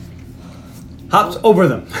 hops over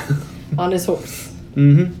them. On his horse.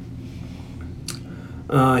 Mm-hmm.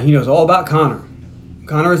 He knows all about Connor.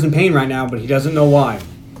 Connor is in pain right now, but he doesn't know why.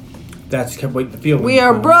 That's kept waiting to feel. We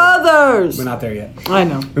are brothers. We're not there yet. I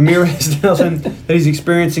know. Ramirez tells him that he's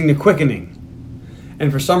experiencing the quickening.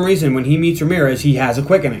 And for some reason, when he meets Ramirez, he has a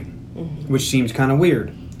quickening. Which seems kind of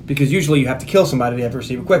weird. Because usually you have to kill somebody to ever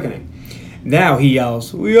receive a quickening. Now he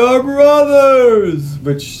yells, we are brothers!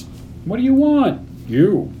 Which... What do you want?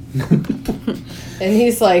 You. And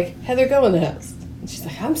he's like, Heather, go in the house. And she's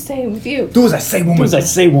like, I'm staying with you. Do as I say, woman. Do as I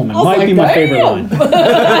say, woman. was Might like, be my favorite damn.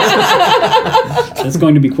 line. That's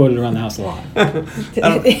going to be quoted around the house a lot. And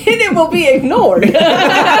it will be ignored.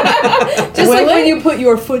 Just like when you put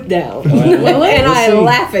your foot down. Well, and I see.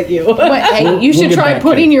 laugh at you. But hey, you should get try back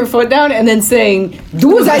putting to it. your foot down and then saying,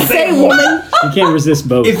 do as I say, woman. You can't resist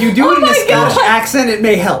both. If you do it in a my Scottish God. accent, it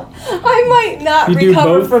may help. I might not You do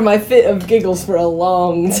recover both? from my fit of giggles for a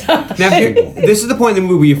long time. Now, this is the point in the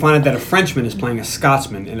movie where you find out that a Frenchman is playing a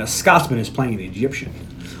Scotsman, and a Scotsman is playing an Egyptian.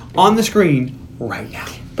 On the screen, right now.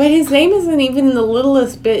 But his name isn't even the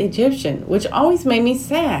littlest bit Egyptian, which always made me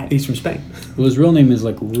sad. He's from Spain. Well, his real name is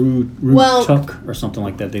like Well- Tuck or something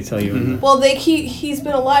like that. They tell you. in the- Well, he's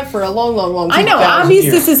been alive for a long, long, long time. I know, obviously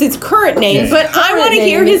this is his current name, Yeah. but I want to Current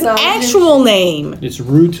hear name his is not actual name. It's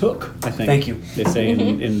Rue Took, I think. Thank you. They say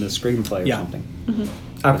in the screenplay or Yeah. something.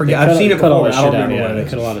 I forget. They I've seen it cut all before. the I don't shit out. remember Yeah, what it they is.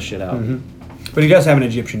 cut a lot of shit out. But he does have an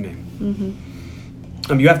Egyptian name.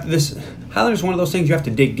 You have to Highlander's one of those things you have to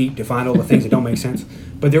dig deep to find all the things that don't make sense.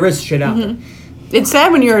 But there is shit out there. It's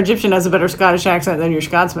sad when your Egyptian has a better Scottish accent than your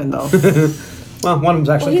Scotsman, though. Well, one of them's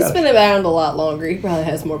Well, actually he's got been around a lot longer. He probably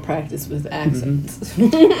has more practice with accents.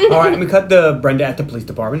 it. All right, we cut to Brenda at the police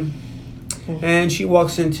department. And she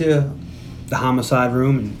walks into the homicide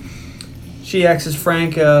room and she asks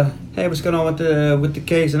Frank, hey, what's going on with the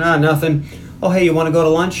case? And nothing. Oh, hey, you want to go to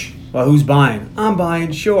lunch? Well, who's buying? I'm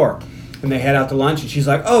buying, sure. And they head out to lunch and she's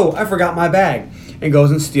like, oh, I forgot my bag. And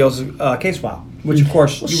goes and steals a case file. Which, of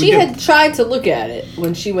course, Well, you she would do. had tried to look at it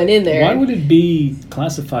when she went in there. Why would it be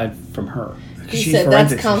classified from her? He She's said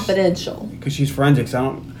that's forensics. confidential. Because she's forensics. I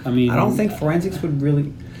don't think forensics would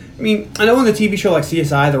really... I mean, I know in the TV show like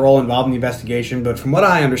CSI, they're all involved in the investigation, but from what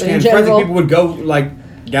I understand, general- forensic people would go, like,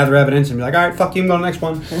 gather evidence and be like, all right, fuck you, I'm going to the next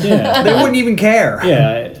one. Yeah. They wouldn't even care.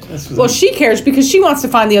 Yeah. Well, she cares because she wants to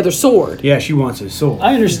find the other sword. Yeah, she wants his soul.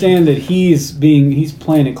 I understand that he's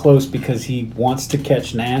playing it close because he wants to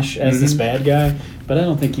catch Nash as this bad guy, but I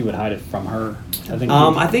don't think he would hide it from her. I think.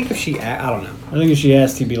 I think if she... I don't know. I think if she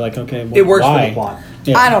asked, he'd be like, "Okay, well, It works why?" for the plot.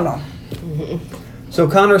 Yeah. I don't know. So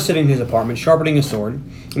Connor is sitting in his apartment, sharpening his sword,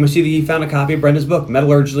 and we see that he found a copy of Brenda's book,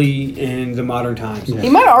 Metallurgy in the Modern Times. Yeah. He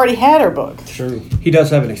might have already had her book. True. He does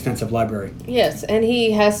have an extensive library. Yes, and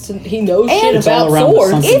he knows And shit it's about all around the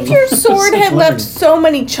swords. sunset. If your sword had Such left learning. so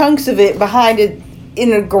many chunks of it behind it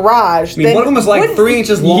in a garage, I mean, then one of them was like wouldn't- 3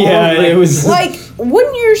 inches long. Yeah, it was. Like,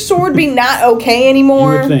 wouldn't your sword be not okay You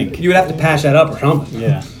anymore? would think. You would have to patch that up or something.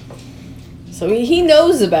 Yeah. So he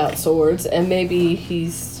knows about swords, and maybe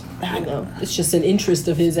it's just an interest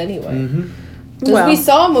of his anyway. Because Well- we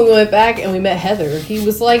saw him when we went back and we met Heather. He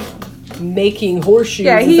was like making horseshoes.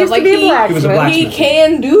 Yeah, and he stuff. used like to be a He was a blacksmith. He blacksmith.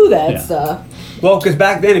 can do that Yeah. stuff. Well, because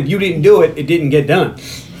back then, if you didn't do it, it didn't get done.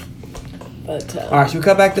 But All right, so we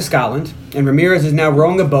cut back to Scotland, and Ramirez is now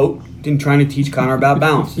rowing a boat and trying to teach Connor about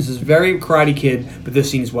balance. This is very Karate Kid, but this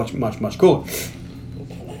scene is much, much, much cooler.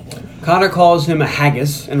 Connor calls him a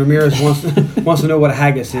haggis, and Ramirez wants to know what a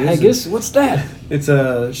haggis is. I guess what's that? It's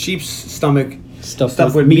a sheep's stomach Stuffed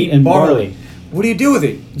stuffed with with meat and barley. barley. What do you do with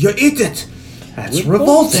it? You eat it. That's With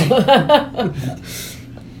revolting.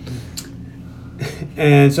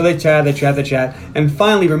 And so they chat, and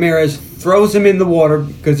finally Ramirez throws him in the water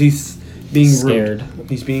because he's being Scared. rude.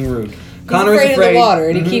 He's being rude. he's Connor afraid is of the water,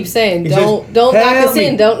 and he keeps saying, He "Don't says, knock "Help us me.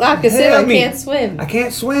 in, don't knock us in. Help I me. can't swim." I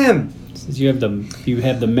can't swim." Says you have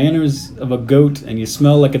the manners of a goat and you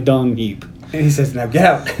smell like a dung heap. And he says, "Now get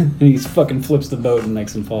out." And he fucking flips the boat and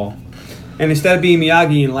makes him fall. And instead of being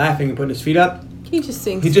Miyagi and laughing and putting his feet up, He just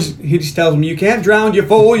sings. he just tells him, "You can't drown, you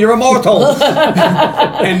fool. You're immortal,"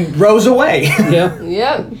 and rows away. Yeah.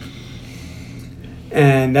 Yep.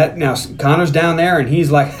 And now Connor's down there, and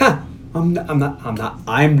he's like, "Ha!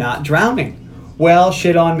 I'm not drowning. Well,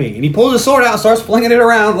 shit on me. And he pulls his sword out and starts flinging it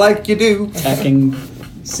around like you do. Attacking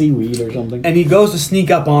seaweed or something. And he goes to sneak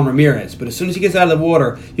up on Ramirez. But as soon as he gets out of the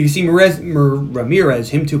water, you can see Ramirez,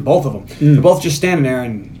 him too, both of them. They're both just standing there,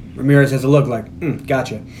 and Ramirez has a look like,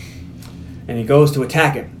 gotcha. And he goes to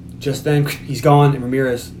attack him. Just then, he's gone, and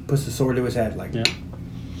Ramirez puts the sword to his head. Like, yeah.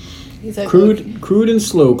 He's like, Crude and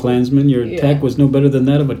slow, Klansman. Your attack was no better than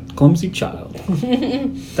that of a clumsy child.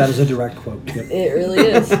 That is a direct quote. Yep. It really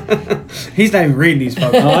is. He's not even reading these,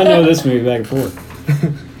 folks. Oh, I know this movie back and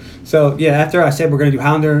forth. So, yeah, after I said we're going to do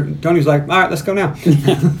Highlander, Tony's like, all right, let's go now.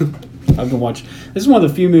 I've been watching. This is one of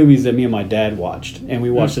the few movies that me and my dad watched, and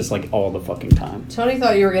we watched this like all the fucking time. Tony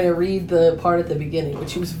thought you were going to read the part at the beginning,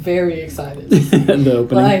 which he was very excited. The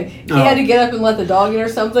opening. Like, he had to get up and let the dog in or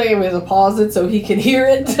something, and we had to pause it so he could hear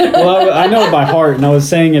it. Well, I know it by heart, and I was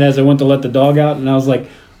saying it as I went to let the dog out, and I was like,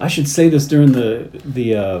 I should say this during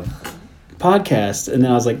the podcast, and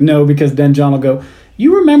then I was like, no, because then John will go,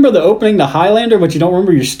 you remember the opening to Highlander, but you don't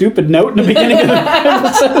remember your stupid note in the beginning of the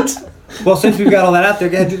episode? Well, since we've got all that out there,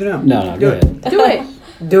 go ahead and do the note. No, go ahead. Do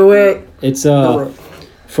it. Do it. It's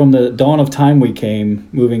from the dawn of time we came,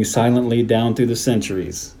 moving silently down through the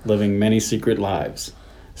centuries, living many secret lives,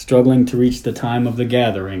 struggling to reach the time of the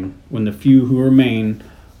gathering, when the few who remain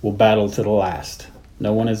will battle to the last.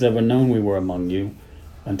 No one has ever known we were among you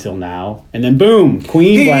until now. And then boom,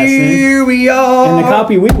 Queen blasts in. Here we are. And the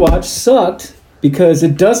copy we watched sucked because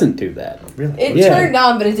it doesn't do that. Really? It turned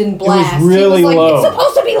on, but it didn't blast. It was really he was like, low. it's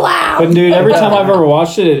supposed to be loud. But dude, every time I've ever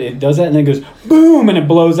watched it, it does that and then it goes boom and it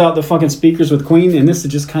blows out the fucking speakers with Queen, and this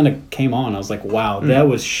just kind of came on. I was like, wow, that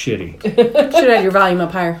was shitty. Should have had your volume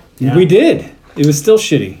up higher. Yeah. We did. It was still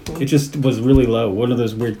shitty. It just was really low. One of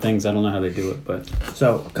those weird things. I don't know how they do it, but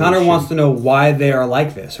So Connor wants to know why they are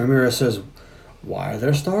like this. Ramirez says, "Why are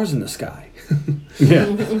there stars in the sky?" yeah.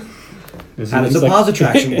 How does the pause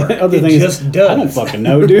attraction work? Other It thing just is, does. I don't fucking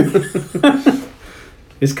know, dude.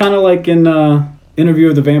 It's kind of like in Interview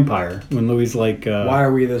with the Vampire when Louis like, Why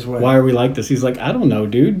are we this way? why are we like this? He's like, I don't know,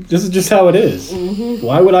 dude. This is just how it is. Mm-hmm.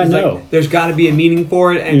 Why would I He's know? like, there's got to be a meaning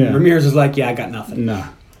for it, and Yeah. Ramirez is like, "Yeah, I got nothing." Nah.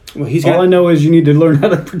 Well, he's All got. I know is you need to learn how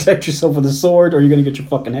to protect yourself with a sword, or you're gonna get your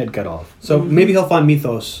fucking head cut off. So maybe he'll find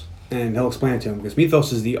Mythos, and he'll explain it to him because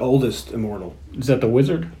Mythos is the oldest immortal. Is that the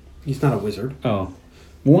wizard? He's not a wizard. Oh,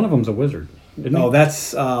 well, one of them's a wizard. Isn't he? Oh,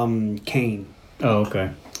 that's Cain. Oh,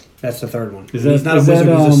 okay. That's the third one. Is that- he's not a is wizard.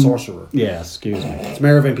 that, He's a sorcerer. Yeah, excuse me. It's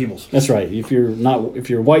Mayor Van Peebles. That's right. If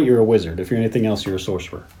you're white, you're a wizard. If you're anything else, you're a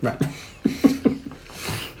sorcerer. Right.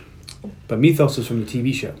 But Mythos is from the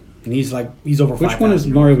TV show, and he's over. Which 5,000 one is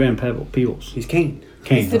years Mario old. Van Peebles? He's Cain.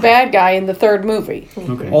 Kane. He's the bad guy in the third movie.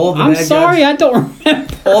 Okay. All of the I'm bad sorry, guys- I don't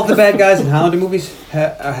remember. All of the bad guys in Highlander movies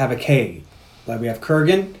have a K. Like we have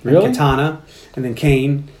Kurgan, Really? and Katana, and then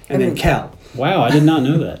Cain, and then Kel. Wow, I did not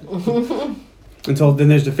know that. Until then,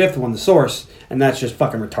 there's the fifth one, the Source, and that's just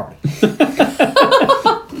fucking retarded.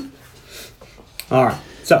 All right,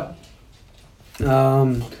 so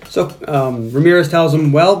Ramirez tells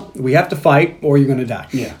him, "Well, we have to fight, or you're going to die."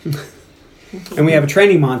 Yeah. And we have a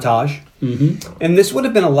training montage, Mm-hmm. and this would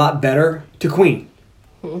have been a lot better to Queen.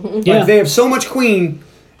 Yeah. Like they have so much Queen,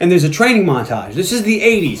 and there's a training montage. This is the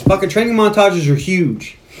 '80s. Fucking training montages are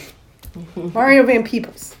huge. Mario Van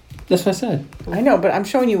Peebles. That's what I said. I know, but I'm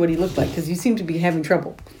showing you what he looked like because you seem to be having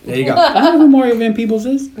trouble. There you go. I know who Mario Van Peebles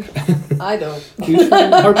is. I don't. He was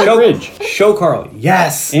from Harper Bridge Show Carly.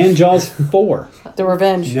 Yes. and Jaws 4. The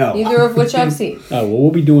Revenge. No. Neither of which I've seen. Oh, well,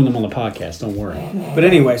 we'll be doing them on the podcast. Don't worry. But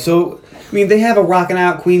anyway, so I mean, they have a rocking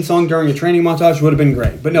out Queen song during a training montage. Would have been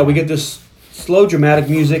great. But no, we get this slow, dramatic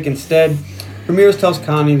music instead. Ramirez tells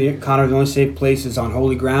Connor the only safe place is on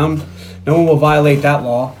holy ground. No one will violate that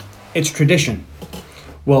law. It's tradition.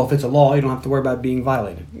 Well, if it's a law, you don't have to worry about being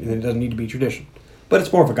violated. And it doesn't need to be tradition. But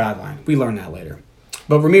it's more of a guideline. We learn that later.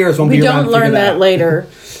 But Ramirez won't We be around don't to figure learn that out. later.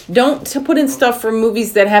 Don't to put in stuff from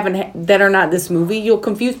movies that that are not this movie. You'll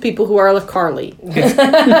confuse people who are like Carly.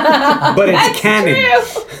 But it's canon.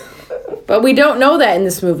 But we don't know that in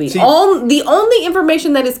this movie. See- The only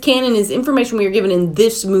information that is canon is information we are given in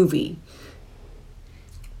this movie.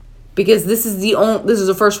 Because this is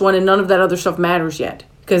the first one, and none of that other stuff matters yet.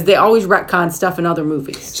 Because they always retcon stuff in other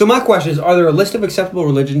movies. So my question is, are there a list of acceptable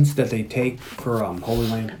religions that they take for Holy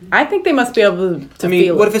Land? I think they must be able to I mean,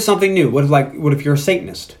 feel what it. if it's something new? What if you're a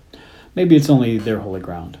Satanist? Maybe it's only their holy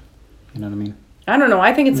ground. You know what I mean? I don't know.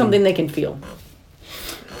 I think it's something they can feel.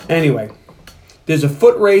 Anyway, there's a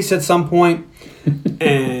foot race at some point,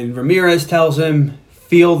 and Ramirez tells him,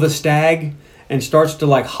 "Feel the stag," and starts to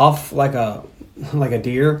like huff like a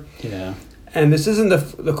deer. Yeah. And this isn't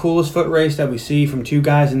the coolest foot race that we see from two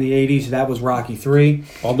guys in the 80s. That was Rocky 3.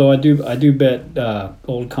 Although I do bet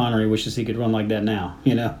old Connery wishes he could run like that now.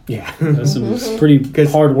 You know. Yeah. That's some pretty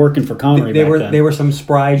hard working for Connery. They back were then. they were some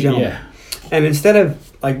spry gentlemen. Yeah. And instead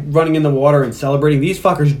of like running in the water and celebrating, these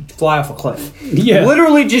fuckers fly off a cliff. Yeah.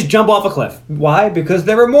 Literally just jump off a cliff. Why? Because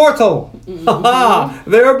they're immortal. Ha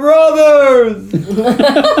They're brothers.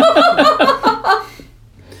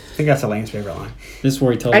 I think that's Elaine's favorite line. This is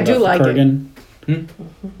where he tells I about do like it. Kurgan.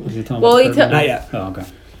 Is he telling Well, about he Kurgan? tell- Not yet. Oh, okay.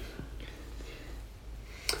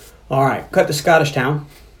 All right, cut to Scottish town,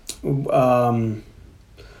 where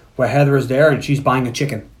Heather is there and she's buying a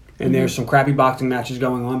chicken. And there's some crappy boxing matches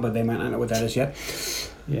going on, but they might not know what that is yet.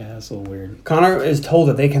 Yeah, that's a little weird. Connor is told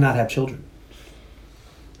that they cannot have children.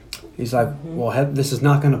 He's like, well, this is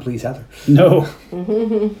not going to please Heather. No.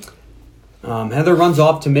 Heather runs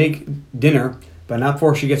off to make dinner, but not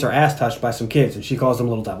before she gets her ass touched by some kids, and she calls them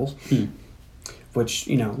little devils. Which,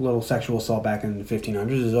 little sexual assault back in the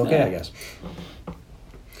 1500s is okay, Yeah. I guess.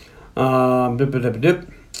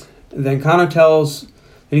 Then Connor tells,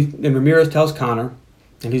 then Ramirez tells Connor,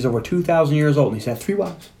 and he's over 2,000 years old, and he's had 3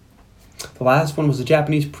 wives. The last one was a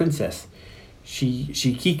Japanese princess,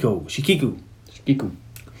 Shikiku,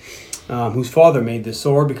 whose father made this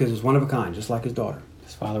sword because it was one of a kind, just like his daughter.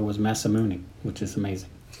 His father was Masamune, which is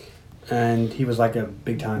amazing. And he was like a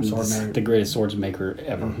big-time sword man. The greatest swordsmaker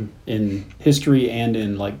ever in history and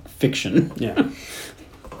in fiction. Yeah.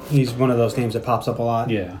 He's one of those names that pops up a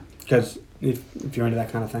lot. Yeah. Because if you're into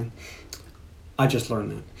that kind of thing. I just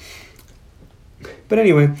learned that. But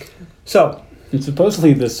anyway, so... And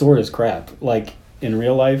supposedly the sword is crap. Like, in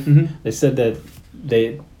real life, they said that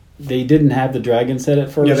they didn't have the dragon's head at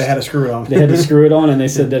first. Yeah, they had to screw it on. They had to screw it on, and they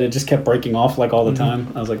said that it just kept breaking off all the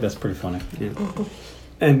time. I was like, that's pretty funny. Yeah.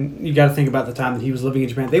 And you got to think about the time that he was living in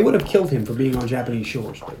Japan. They would have killed him for being on Japanese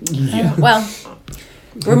shores. Yeah. Well,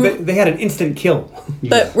 They had an instant kill.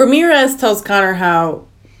 but Ramirez tells Connor how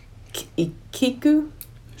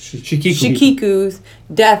Shikiku's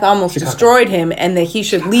death almost destroyed him, and that he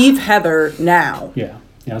should leave Heather now. Yeah.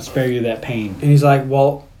 Yeah, I'll spare you that pain. And he's like,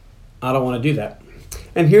 well, I don't want to do that.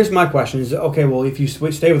 And here's my question is, okay, well, if you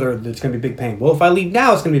stay with her, it's going to be big pain. Well, if I leave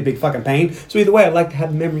now, it's going to be big fucking pain. So either way, I'd like to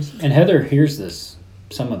have the memories. And Heather hears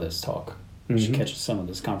some of this talk. She catches some of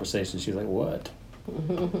this conversation. She's like, what?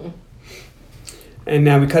 And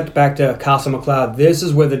now we cut back to Castle McLeod. This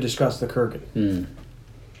is where they discuss the Kurgan.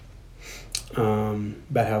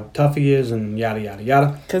 About how tough he is and yada, yada,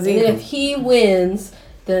 yada. And if he wins,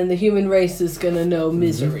 then the human race is going to know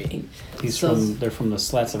misery. They're from the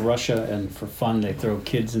slats of Russia, and for fun, they throw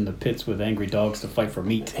kids in the pits with angry dogs to fight for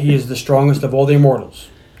meat. He is the strongest of all the Immortals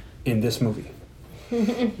in this movie.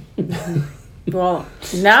 Well,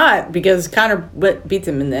 not because Connor beats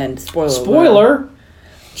him in the end. Spoiler?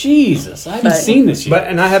 Jesus, I haven't seen this yet.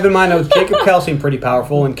 And I have in my notes, Jacob Kell seemed pretty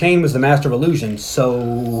powerful, and Kane was the master of illusion,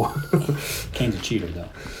 so... Kane's a cheater, though.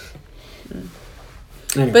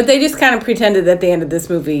 Anyway. But they just kind of pretended that the end of this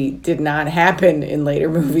movie did not happen in later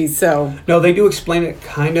movies, so... No, they do explain it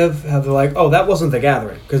kind of, how they're like, oh, that wasn't the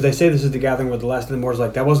Gathering. Because they say this is the Gathering where the last of the Immortals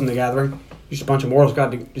like, that wasn't the Gathering. Just a bunch of mortals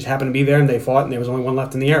just happened to be there, and they fought, and there was only one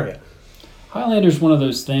left in the area. Highlander's one of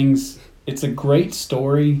those things, it's a great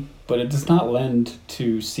story, but it does not lend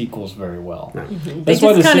to sequels very well. No. They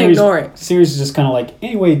just kind of ignore it. Series is just kind of like,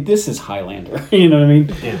 anyway, this is Highlander. You know what I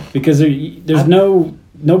mean? Yeah. Because there's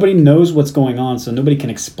nobody knows what's going on, so nobody can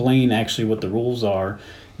explain actually what the rules are.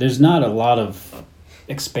 There's not a lot of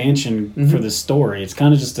expansion for the story. It's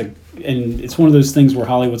kind of just and it's one of those things where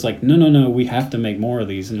Hollywood's like, no, we have to make more of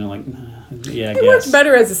these, and they're like, nah, yeah, I guess. It worked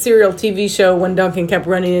better as a serial TV show when Duncan kept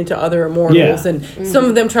running into other Immortals, and some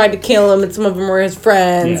of them tried to kill him, and some of them were his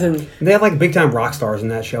friends, and they had big time rock stars in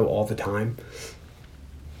that show all the time.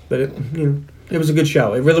 But it was a good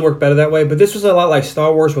show. It really worked better that way. But this was a lot like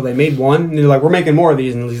Star Wars, where they made one, and they're like, we're making more of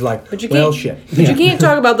these, and he's like, well, shit. But you can't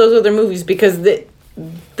talk about those other movies because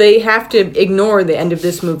they have to ignore the end of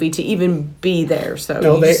this movie to even be there. So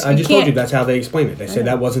no, I just told you that's how they explain it. They said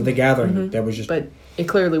that wasn't the Gathering. That was just. But it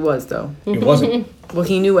clearly was, though. It wasn't. Well,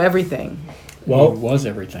 he knew everything. Well, it was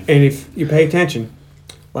everything. And if you pay attention,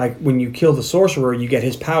 like when you kill the sorcerer, you get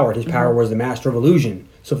his power. His power was the master of illusion.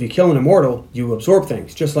 So if you kill an immortal, you absorb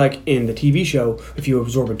things. Just like in the TV show, if you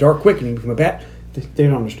absorb a dark quick and you become a bat, they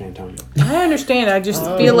don't understand, Tony. I understand. I just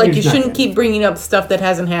feel like you shouldn't keep bringing up stuff that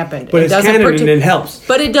hasn't happened. But it's canon and it helps.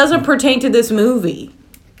 But it doesn't pertain to this movie.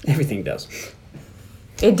 Everything does.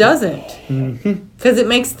 It doesn't. Because it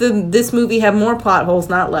makes this movie have more plot holes,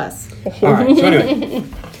 not less. All right, so anyway.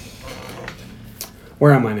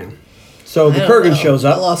 Where am I now? So the Kurgan shows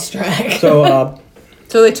up. I lost track. So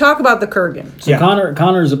So they talk about the Kurgan. So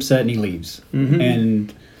Connor's upset and he leaves.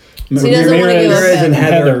 And So he doesn't wanna go Ramirez and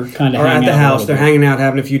Heather kind of are hang at the out a house. little They're bit. hanging out,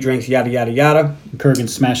 having a few drinks, yada, yada, yada. Kurgan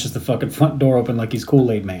smashes the fucking front door open like he's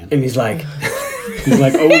Kool-Aid Man. And he's like, He's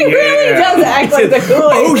like, oh He really does act like the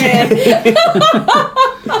Kool-Aid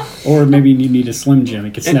man. Or maybe you need a Slim Jim.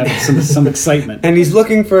 He could snap some excitement. and he's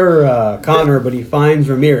looking for Connor, but he finds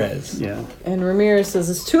Ramirez. Yeah. And Ramirez says,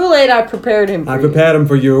 "It's too late. I prepared him for I you." prepared him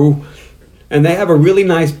for you. And they have a really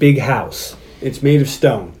nice big house. It's made of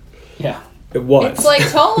stone. Yeah. It was. It's like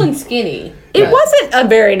tall and skinny. It wasn't a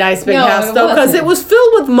very nice big No, house, it though, because wasn't. it was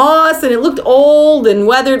filled with moss and it looked old and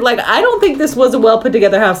weathered. Like, I don't think this was a well put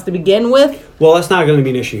together house to begin with. Well, that's not going to be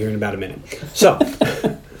an issue here in about a minute. So,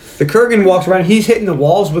 the Kurgan walks around. He's hitting the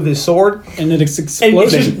walls with his sword. And then it's And it's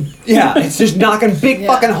exploding. just, it's just knocking big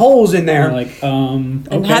fucking holes in there. You're like, And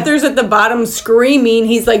okay. Heather's at the bottom screaming.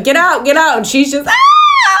 He's like, get out, get out. And she's just, ah!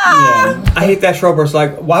 Yeah. I hate that trope where it's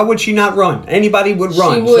like, why would she not run? Anybody would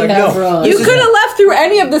run. She She's would like, have no. run. You This is- could have left through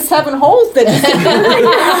any of the 7 holes that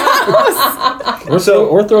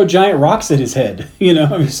Or throw giant rocks at his head. You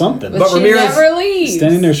know, or something. But she Ramirez- never leaves.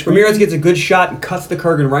 Standing there screaming. Ramirez gets a good shot and cuts the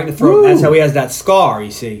Kurgan right in the throat. That's how he has that scar,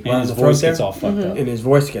 you see. And his the throat voice there. gets all fucked up. And his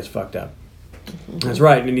voice gets fucked up. That's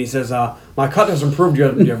right. And he says, my cut has improved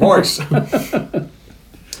your voice.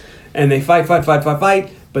 And they fight.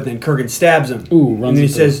 But then Kurgan stabs him. Ooh, runs and then he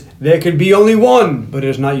into says, there could be only one, but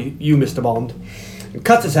it's not you, Mr. Bond. And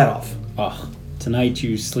cuts his head off. Oh, tonight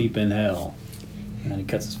you sleep in hell. And then he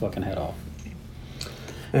cuts his fucking head off.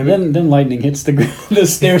 And Then lightning hits the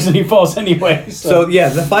stairs and he falls anyway. so yeah,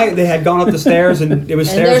 the fight, they had gone up the stairs and it was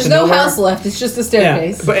And stairs there's to no nowhere. house left. It's just a Yeah,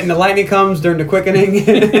 staircase. but and the lightning comes during the quickening.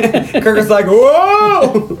 Kurgan's like,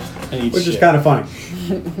 whoa! And eats Which is shit. kind of funny.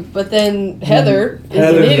 But then Heather is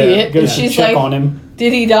Heather, an idiot. Goes And to she's check like, on him.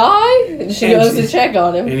 did he die? And she And goes she- to check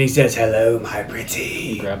on him. And he says, hello, my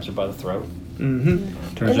pretty. Grabs her by the throat.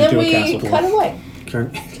 Mm-hmm. Turns And her then into a we castle cut dwarf. away.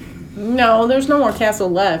 No, there's no more castle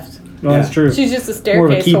left. No, that's Yeah. true. She's just a More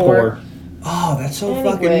of a staircase keep whore. whore. Oh, that's so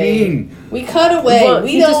fucking Anyway, mean. We cut away. Well,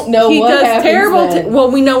 we he don't just- know he what does happens terrible. then. Well,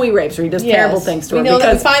 we know he rapes her. He does Yes. terrible things to her. We know that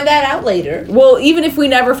we because, find that out later. well, even if we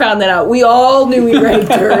never found that out, we all knew he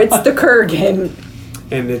raped her. It's the Kurgan.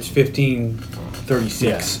 And it's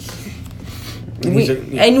 1536. And,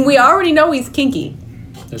 We, and we already know he's kinky.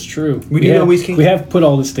 That's true. We do know he's kinky. We have put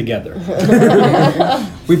all this together.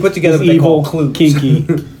 we put together what they Evil, call clues. kinky.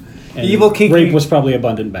 And Evil, kinky. rape was probably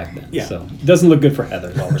abundant back then. Yeah. So it doesn't look good for Heather,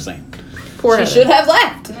 is all we're saying. Poor She Heather. should have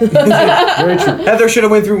left. Very true. Heather should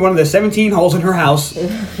have went through one of the 17 holes in her house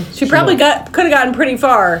She probably could have gotten pretty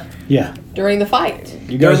far. Yeah. During the fight.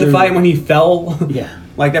 You during the are- fight when he fell. Yeah.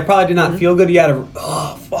 Like, that probably did not feel good. He had to,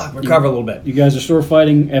 recover a little bit. You guys are still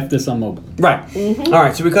fighting. F this, I'm mobile. Right. All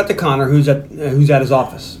right, so we cut to Connor, who's at his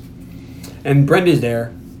office. And Brenda's there,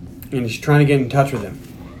 and she's trying to get in touch with him.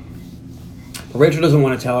 But Rachel doesn't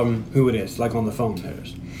want to tell him who it is, like on the phone there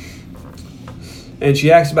is. And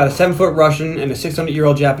she asks about a 7-foot Russian and a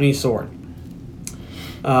 600-year-old Japanese sword.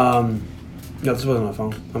 No, this wasn't on the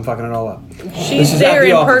phone. I'm fucking it all up. This She's is there at the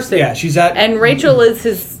in office. person. Yeah, she's at And Rachel is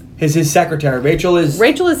his secretary. Rachel is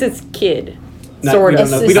his kid. No, Sort we of.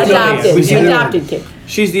 don't know. We don't know yet. Adopted. We see the- Adopted kid.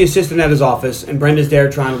 she's the assistant at his office, and Brenda's there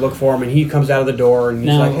trying to look for him, and he comes out of the door, and he's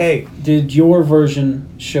Now, like, "Hey." did your version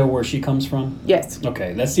show where she comes from? Yes.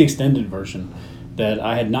 Okay, that's the extended version that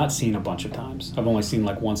I had not seen a bunch of times. I've only seen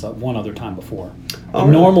like one other time before. The Oh,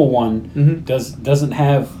 really? normal one doesn't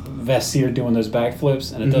have Vassir doing those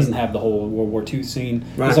backflips, and it doesn't have the whole World War II scene.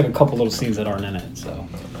 Right. There's like a couple little scenes that aren't in it. So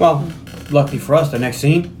Well, luckily for us, the next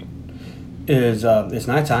scene is it's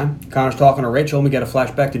nighttime. Connor's talking to Rachel, and we get a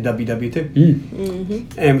flashback to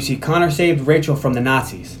WW2. And we see Connor saved Rachel from the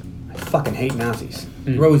Nazis. I fucking hate Nazis.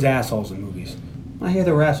 They're always assholes in movies. I hear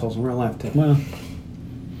they're assholes in real life, too. well,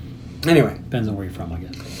 Anyway, depends on where you're from, I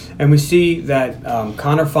guess. and we see that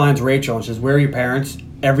Connor finds Rachel and says, "Where are your parents?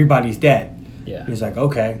 Everybody's dead." Yeah. He's like,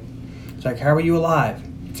 "Okay." It's like, "How are you alive?"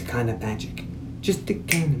 "It's a kind of magic. Just a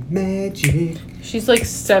kind of magic." She's like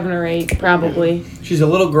 7 or 8, probably. She's a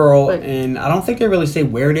little girl, But- and I don't think they really say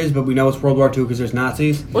where it is, but we know it's World War II because there's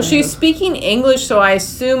Nazis. Well, she's speaking English, so I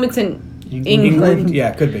assume it's in England. Yeah,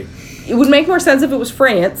 it could be. It would make more sense if it was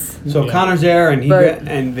France. So Yeah. Connor's there, and But-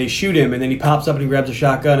 and they shoot him, and then he pops up and he grabs a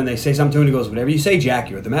shotgun, and they say something to him, and he goes, "Whatever you say, Jack,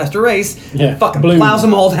 you're at the master race." Yeah. And fucking Bloom. plows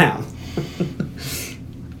them all down.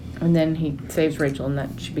 And then he saves Rachel, and that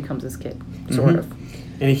she becomes his kid, sort of.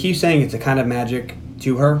 And he keeps saying it's a kind of magic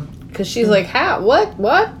to her. Because she's like, how? What?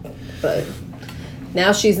 But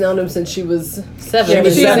now she's known him since she was 7. Yeah, She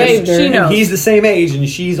she saved her. she And knows. he's the same age, and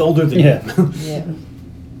she's older than Yeah. him. Yeah.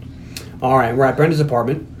 All right, we're at Brenda's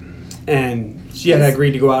apartment, and She had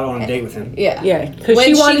agreed to go out on a date with him. Yeah. Yeah, because When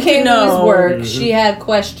she wanted came to know. his work, she had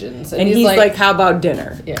questions. and he's like, how about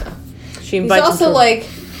dinner? Yeah. She He's invites also him to- like,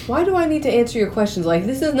 why do I need to answer your questions? Like,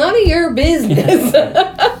 this is none of your business.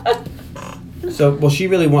 So, well, she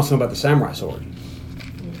really wants to know about the samurai sword.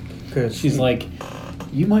 Because She's like,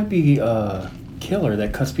 you might be a killer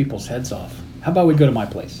that cuts people's heads off. How about we go to my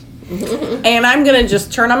place? And I'm going to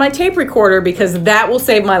just turn on my tape recorder because that will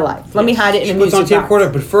save my life. Let me hide it in she a puts music on a tape box. recorder,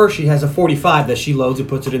 but first she has a 45 that she loads and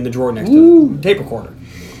puts it in the drawer next to the tape recorder.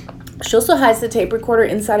 She also hides the tape recorder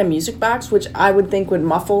inside a music box, which I would think would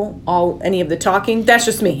muffle any of the talking. That's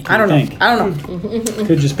just me. I don't know.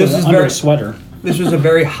 Could just put This it is under very- a sweater. This was a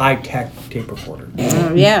very high-tech tape recorder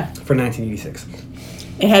Yeah. for 1986.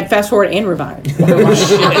 It had fast forward and rewind.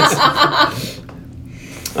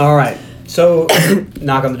 All right. So,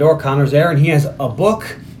 knock on the door. Connor's there, and he has a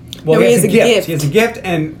book. Well, No, he has a gift. He has a gift,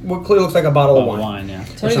 and what clearly looks like a bottle of wine. Wine, yeah.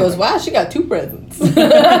 Tony goes, wow, she got 2 presents.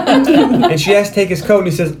 And she has to take his coat, and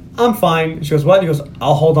he says, "I'm fine." And she goes, "What?" He goes,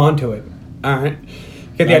 "I'll hold on to it." All right.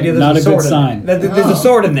 Get the idea. There's Not a a sword good in sign. there. There's a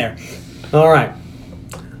sword in there. All right.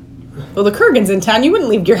 Well, the Kurgan's in town. You wouldn't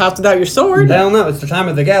leave your house without your sword. I don't know. It's the time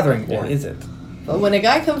of the gathering, or is it? But when a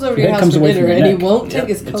guy comes over to Your your head house comes for away from dinner your and he neck. won't take Yep,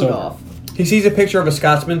 his it's coat over. off. He sees a picture of a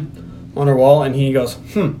Scotsman on her wall, and he goes,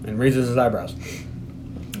 and raises his eyebrows.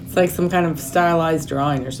 It's like some kind of stylized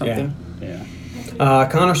drawing or something. Yeah.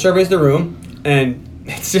 Connor surveys the room, and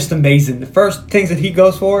it's just amazing. The first things that he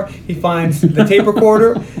goes for, he finds the tape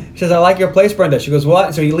recorder. He says, "I like your place, Brenda." She goes,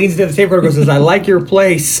 "What?" So he leans into the tape recorder and says, "I like your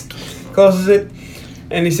place." Closes it,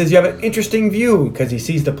 and he says, "You have an interesting view," because he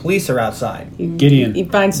sees the police are outside. Gideon. He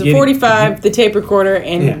finds the Gideon. 45, the tape recorder,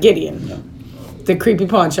 and Yeah. Gideon, the creepy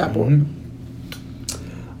pawn shop boy.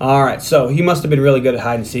 All right, so he must have been really good at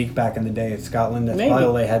hide and seek back in the day in Scotland. That's Maybe. probably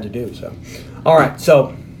all they had to do. So, all right,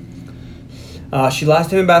 so she lies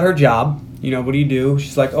to him about her job. You know, what do you do?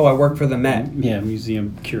 She's like, "Oh, I work for the Met." Yeah,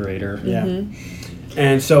 museum curator. Yeah.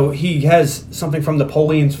 And so he has something from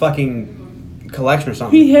Napoleon's fucking collection or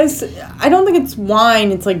something. He has, I don't think it's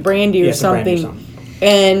wine, it's like brandy Yeah, or it's a brandy or something.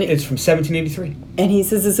 And It's from 1783. and he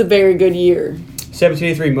says it's a very good year.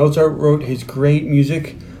 1783, Mozart wrote his great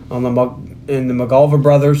music on and the Mogalva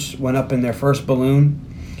brothers went up in their first balloon.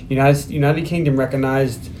 United Kingdom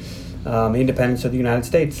recognized the independence of the United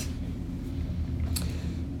States.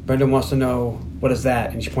 Brenda wants to know, what is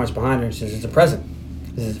that? And she points behind her and says, "It's a present."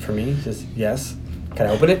 "Is it for me?" He says, "Yes." "Can I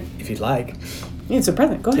open it?" "If you'd like." Yeah, it's a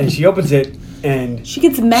present. Go And ahead. she opens it, and She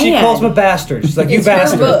gets mad. she calls him a bastard. She's like, "You It's her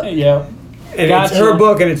bastard." book. Yeah. And it's her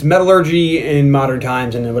book, and it's metallurgy in modern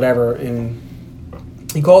times and whatever. And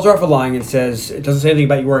he calls her out for lying and says, it doesn't say anything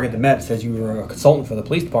about you working at the Met. It says you were a consultant for the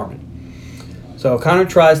police department. So Connor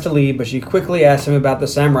tries to leave, but she quickly asks him about the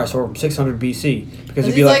samurai sword from 600 BC. Because it'd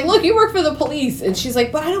He's be like, look, you work for the police. And she's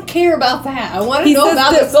like, but I don't care about that. I want to He know says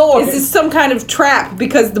about that- the sword. Is this some kind of trap?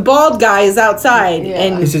 Because the bald guy is outside. Yeah. he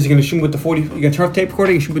And says you're going to shoot him with the 40. You're going to turn off the tape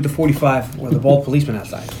recorder, you shoot with the 45 with the bald policeman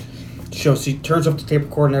outside. So she turns off the tape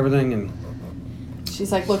recorder and everything, and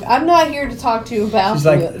She's like, look, I'm not here to talk to you about she's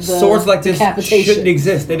like, the swords like this decapitation. shouldn't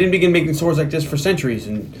exist. They didn't begin making swords like this for centuries,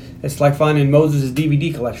 and it's like finding Moses'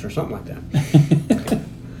 DVD collection or something like that.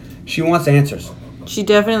 She wants answers. she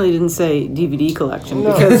definitely didn't say DVD collection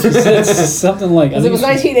No. because It's something like, I Because it think was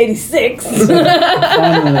 1986.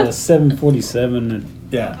 finding a 747 at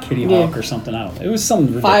Yeah. Kitty Yeah. Hawk or something. I don't know. It was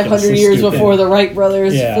something 500 ridiculously years stupid. before the Wright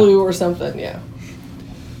brothers Yeah. flew or something, yeah.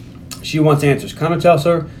 She wants answers. Connor tells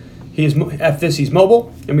her he's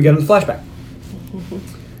mobile, and we get him the flashback.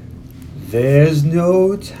 There's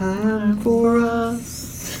no time for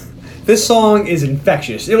us. This song is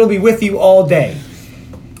infectious. It'll be with you all day.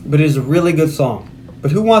 But it is a really good song.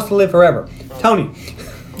 But who wants to live forever? Tony.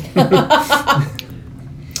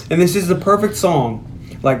 And this is the perfect song.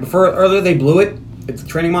 Like earlier they blew it. It's a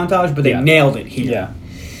training montage, but they Yeah. nailed it here. Yeah.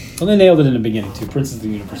 Well, they nailed it in the beginning, too. Prince of the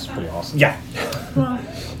Universe is pretty awesome. Yeah.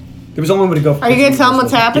 There was only one way to go. For Are you going to tell them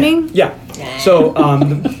what's happening? Yeah. So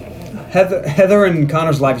Heather and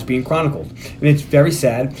Connor's life is being chronicled, and it's very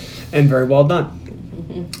sad and very well done.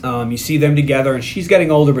 You see them together, and she's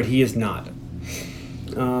getting older, but he is not.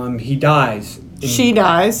 He dies. She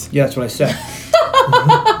dies. Yeah, that's what I said.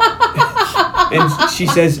 And she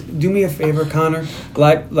says, "Do me a favor, Connor.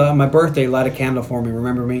 Light my birthday. Light a candle for me.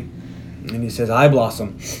 Remember me." And he says, "I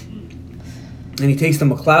blossom." And he takes the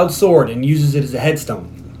McLeod sword and uses it as a headstone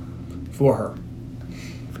for her,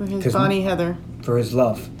 For his 'Cause- Bonnie Heather. for his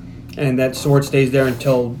love. And that sword stays there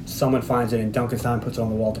until someone finds it and Duncanstein puts it on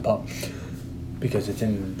the wall to pub. Because it's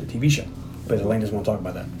in the TV show. But Elaine doesn't want to talk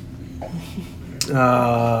about that.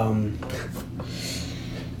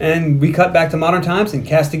 And we cut back to modern times and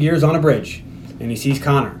Castagier's on a bridge. And he sees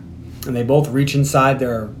Connor. and they both reach inside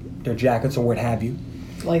their jackets or what have you.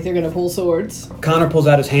 Like they're gonna pull swords. Connor pulls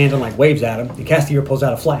out his hand and like waves at him, and Castigar pulls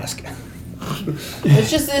out a flask.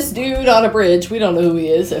 It's just this dude on a bridge. We don't know who he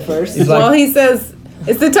is at first. He's like, Well, he says,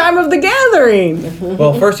 it's the time of the gathering.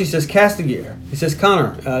 well, first he says Castigar. He says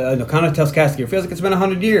Connor. No, Connor tells Castigar, feels like it's been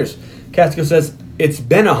 100 years. Castigar says, it's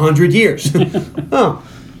been 100 years. Oh.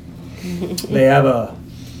 They have a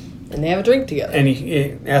drink together. And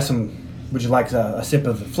he asks him, would you like a sip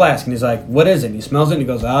of the flask? And he's like, what is it? And he smells it and he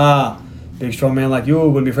goes, big strong man like you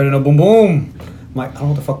wouldn't be afraid of no boom boom. I'm like, I don't know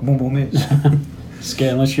what the fuck boom boom is.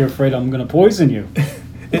 Scared unless you're afraid I'm going to poison you.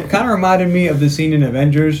 It kind of reminded me of the scene in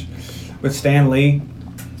Avengers with Stan Lee.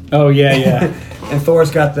 Oh, yeah. And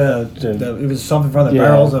Thor's got the it was something from the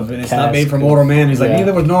barrels of, and it's not made from mortal man. He's like,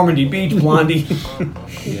 neither was Normandy Beach, Blondie.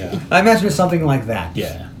 Yeah. I imagine it's something like that.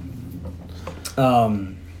 Yeah.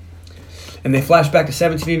 And they flash back to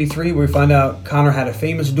 1783 where we find out Connor had a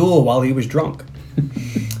famous duel while he was drunk.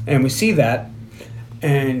 And we see that,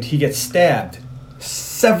 and he gets stabbed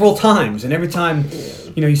several times. And every time,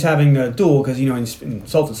 he's having a duel because, he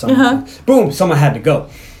insulted someone. Boom, someone had to go.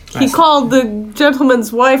 He called the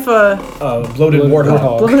gentleman's wife a bloated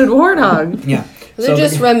warthog. Bloated warthog. Yeah. They're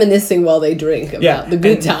just reminiscing while they drink about the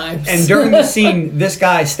good times. And during the scene, this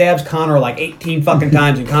guy stabs Connor like 18 fucking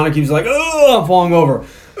times, and Connor keeps like, oh, I'm falling over.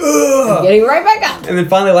 I'm getting right back up. And then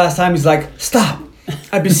finally, last time, he's like, stop.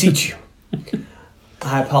 I beseech you.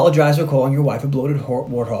 I apologize for calling your wife a bloated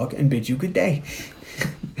warthog and bid you good day.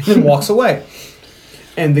 And then walks away.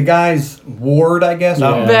 And the guy's ward, I guess,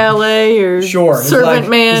 valet or servant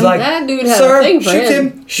man. He's like, that dude had sir, a thing for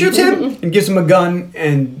him. Shoot him, and gives him a gun.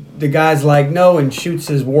 And the guy's like, no, and shoots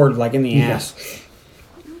his ward like in the ass.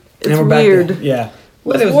 It's weird. Yeah.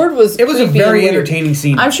 Well, his ward was It was a creepy very and weird. entertaining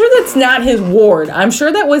scene. I'm sure that's not his ward. I'm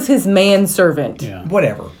sure that was his manservant. Yeah.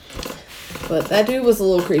 Whatever. But that dude was a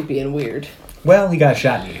little creepy and weird. Well, he got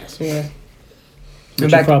shot in the ass. Yeah.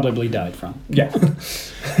 Which he probably died from. Yeah.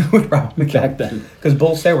 Probably back then. Because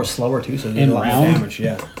bullets there were slower too, so they did a lot of damage.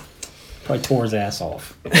 Yeah. Probably tore his ass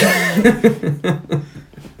off.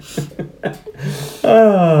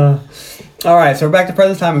 All right, so we're back to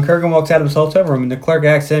present time, and Kurgan walks out of his hotel room, and the clerk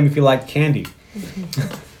asks him if he liked candy.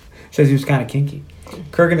 Says he was kind of kinky.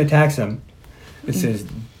 Kurgan attacks him and says,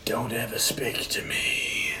 "Don't ever speak to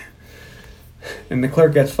me." And the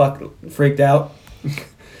clerk gets freaked out, and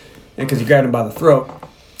because he grabbed him by the throat,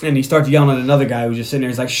 and he starts yelling at another guy who's just sitting there.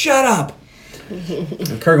 He's like, "Shut up!"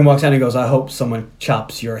 And Kurgan walks out and he goes, "I hope someone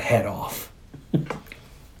chops your head off."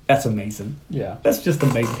 That's amazing. Yeah. That's just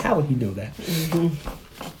amazing. How would he know that?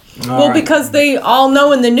 Well, because they all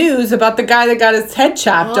know in the news about the guy that got his head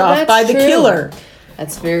chopped off by the killer.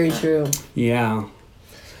 That's very true. Yeah.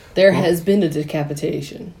 There has been a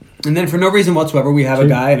decapitation. And then for no reason whatsoever, we have a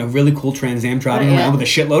guy in a really cool Trans Am driving around with a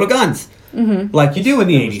shitload of guns. Mm-hmm. Like you do in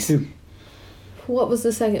the 80s. What was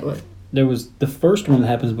the second one? There was the first one that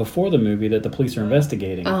happens before the movie that the police are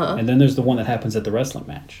investigating. And then there's the one that happens at the wrestling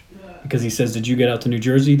match. Because he says, "Did you get out to New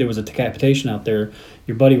Jersey? There was a decapitation out there.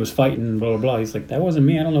 Your buddy was fighting, blah, blah, blah." He's like, "That wasn't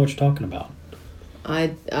me. I don't know what you're talking about."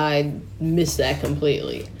 I missed that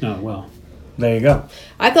completely. Oh, well. There you go.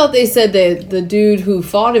 I thought they said that the dude who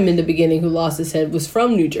fought him in the beginning who lost his head was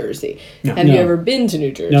from New Jersey. No. Have you ever been to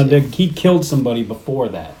New Jersey? No, he killed somebody before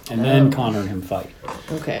that. And then Connor and him fight.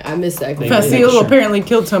 Okay, I missed that. Fasil apparently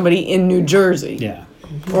killed somebody in New Jersey. Yeah.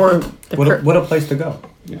 Or What a place to go.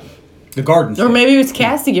 Yeah. The Gardens. Or maybe it was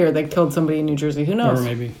Castigar that killed somebody in New Jersey. Who knows? Or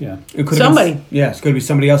maybe, yeah. It could somebody. Yes, it could be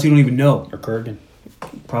somebody else you don't even know. Or Kurgan.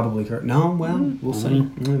 Probably Kurgan. No, well, we'll see.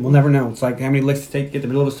 We'll never know. It's like how many licks to take to get the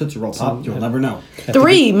middle of a Tootsie Roll Pop. You'll never know.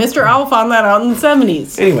 3. Mr. Owl found that out in the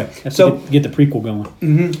 70s. Anyway, So get the prequel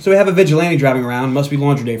going. So we have a vigilante driving around. Must be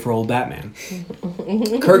laundry day for old Batman.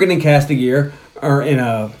 Kurgan and Castigar are in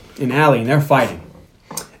an alley and they're fighting.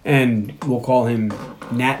 And we'll call him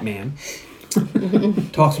Nat Man.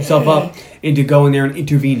 Talks himself up into going there and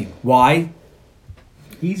intervening. Why?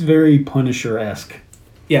 He's very Punisher-esque.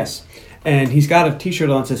 Yes. And he's got a t-shirt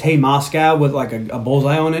on that says, "Hey Moscow," with like a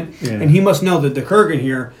bullseye on it. Yeah. And he must know that the Kurgan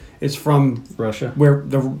here is from Russia. where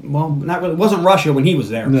not really, it wasn't Russia when he was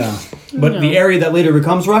there. No. But the area that later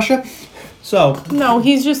becomes Russia. So. No,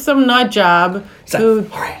 he's just some nut job It's like, who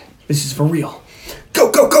all right, this is for real.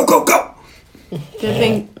 Go, go, go, go, go! did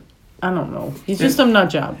think, I don't know. He's just some nut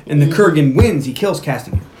job. And the Kurgan wins. He kills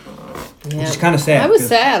Castigar. Yeah. Which is kind of sad. I was 'cause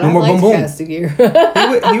sad. no I more liked boom, boom.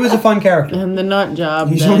 Castigar. He was a fun character. And the nut job.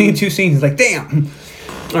 He's then. only in 2 scenes. He's like, damn.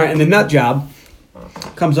 All right, and the nut job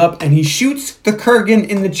comes up and he shoots the Kurgan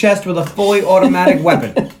in the chest with a fully automatic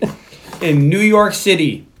weapon in New York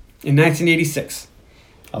City in 1986.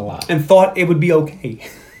 A lot. And thought it would be okay.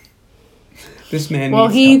 This man Well,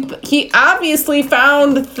 needs help. he obviously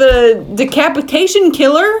found the decapitation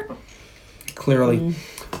killer. Clearly.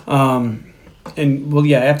 And, well,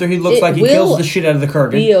 yeah, after he looks like he kills the shit out of the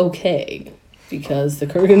Kurgan. Be okay. Because the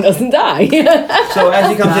Kurgan doesn't die. So as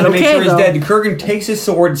he comes in to make sure he's though. dead, the Kurgan takes his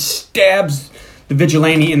sword, stabs the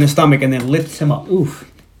vigilante in the stomach, and then lifts him up. Oof.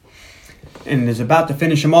 And is about to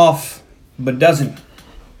finish him off, but doesn't.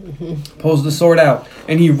 Pulls the sword out,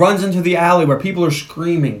 and he runs into the alley where people are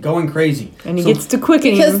screaming, going crazy. And he gets to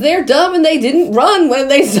quickening. Because they're dumb and they didn't run when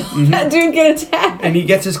they saw that dude get attacked. And he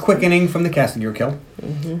gets his quickening from the Castigar kill.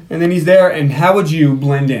 And then he's there, and how would you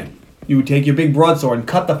blend in? You would take your big broadsword and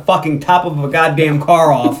cut the fucking top of a goddamn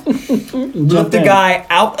car off, jump the guy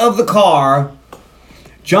out of the car,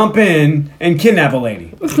 jump in, and kidnap a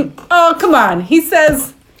lady. Oh, come on. He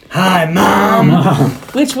says, Hi, Mom!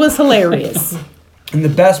 which was hilarious, And the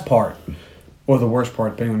best part, or the worst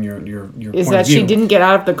part, depending on your is point that of view. she didn't get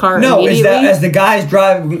out of the car No, is immediately. that as the guy's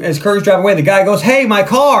driving, as Kurg's driving away, the guy goes, "Hey, my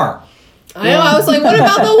car!" I know, I was like, what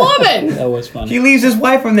about the woman? That was funny. He leaves his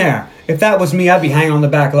wife from there. If that was me, I'd be hanging on the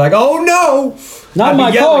back like, "Oh no!" Not I'd be my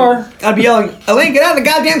yelling- car. I'd be yelling, "Elaine, get out of the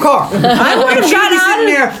goddamn car!" I would have She'd got be out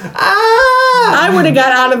sitting of there. Ah! I would have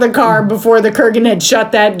got out of the car before the Kurgan had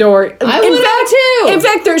shut that door. I would have too. In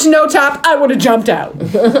fact, there's no top. I would have jumped out.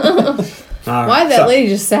 All right, Why that so- lady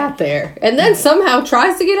just sat there and then somehow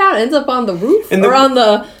tries to get out, ends up on the roof And or on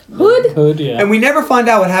the hood? Hood, yeah. And we never find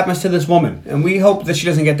out what happens to this woman, and we hope that she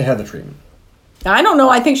doesn't get the Heather treatment. I don't know.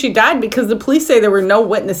 I think she died because the police say there were no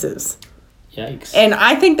witnesses. Yikes. And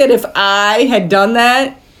I think that if I had done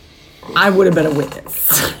that, I would have been a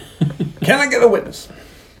witness. Can I get a witness?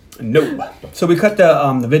 No. So we cut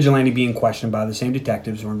the vigilante being questioned by the same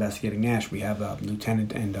detectives who are investigating Nash. We have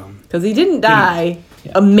Lieutenant and Because he didn't die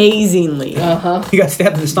amazingly. he got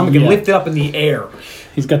stabbed in the stomach and Yeah. lifted up in the air.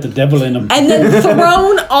 He's got the devil in him. And then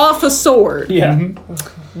thrown off a sword. yeah.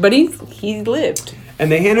 But he lived.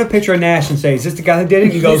 And they hand him a picture of Nash and say, "Is this the guy that did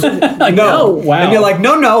it?" He goes, "No." Wow. And you're like,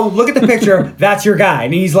 "No, look at the picture. That's your guy."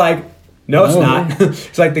 And he's like, "No, it's No. not."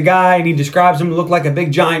 It's like the guy, and he describes him to look like a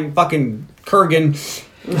big giant fucking Kurgan.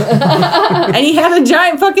 And he had a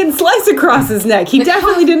giant fucking slice across his neck. He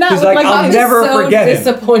definitely did not He's look like, like "I'll I'm never so forget it."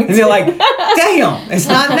 disappointed. And they're like, "Damn, it's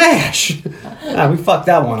not Nash." We fucked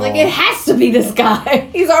that one. Like, all it up. has to be this guy.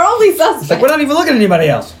 He's our only suspect. It's like we're not even looking at anybody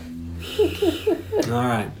else. All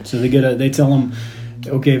right. So they tell him,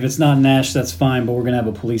 okay, if it's not Nash, that's fine, but we're gonna have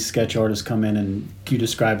a police sketch artist come in and you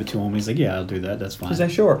describe it to him. He's like, yeah, I'll do that. That's fine. He's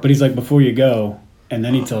like, sure. But he's like, before you go, and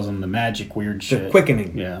then he tells him the magic weird The shit.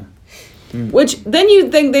 quickening. Yeah. Which then you'd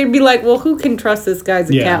think they'd be like, well, who can trust this guy's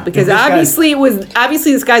Yeah. account? Because If this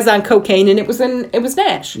obviously this guy's on cocaine and it was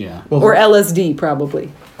Nash. Yeah. Well, Or LSD probably,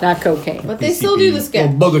 not cocaine. But they still do the Oh,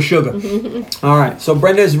 sketch. bug of sugar. All right. So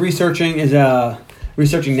Brenda is researching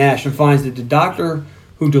Nash and finds that the doctor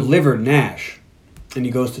who delivered Nash, and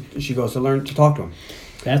she goes to learn to talk to him.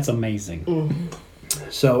 That's amazing.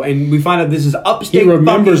 So, and we find out this is upstate. He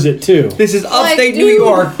remembers it too. This is Like, upstate New dude,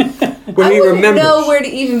 York. When I he wouldn't remembers. know where to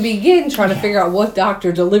even begin trying to figure out what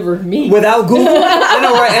doctor delivered me. Without Google, I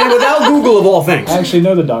know, right? And without Google of all things, I actually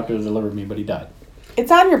know the doctor that delivered me, but he died.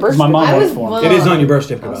 It's on your birth My mom I worked was for him. well, it is on your birth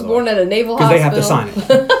certificate. I was by the way. born at a naval Because hospital. they have to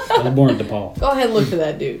sign it. I was born at DePaul. Go ahead and look for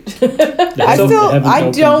that dude. I So- still, heavens I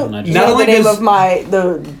opened don't and I just- Not know only the name does- of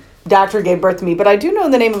the doctor gave birth to me, but I do know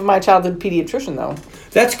the name of my childhood pediatrician though.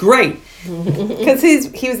 That's great. Because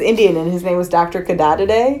he was Indian and his name was Dr.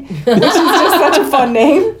 Kadadade, which is just such a fun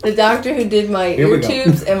name. The doctor who did my Here we ear go.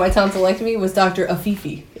 tubes and my tonsillectomy was Dr.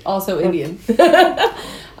 Afifi, also Indian.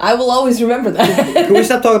 I will always remember that. Can we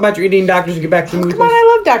stop talking about your Indian doctors and get back to the movie? Come on,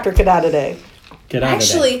 I love Dr. Kadadade. Get out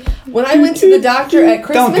Actually, when I went to the doctor at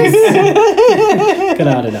Don't do Christmas, of there. Get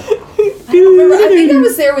out of there. I think I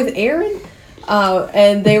was there with Aaron,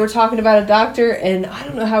 and they were talking about a doctor, and I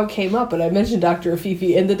don't know how it came up, but I mentioned Dr.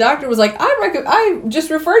 Afifi, and the doctor was like, I just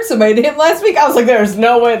referred somebody to him last week. I was like, there's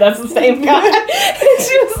no way that's the same guy. And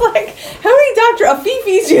she was like, how many Dr.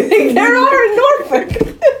 Afifis do you think there are in Norfolk?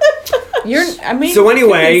 So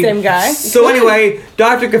anyway, same guy.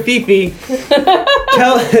 Dr. Kafifi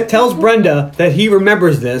tells Brenda that he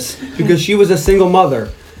remembers this because she was a single mother,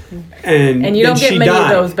 and And you don't then get she many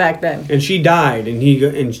died. of those back then. And she died,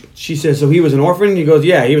 and she says, so he was an orphan? He goes,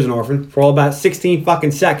 yeah, he was an orphan for all about 16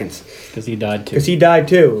 fucking seconds Because he died too. because he died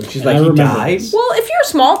too. And she's And I like, he remember died. this. Well, if you're a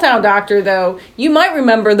small town doctor, though, you might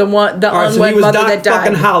remember the All right, so he unwed was mother Doc that died.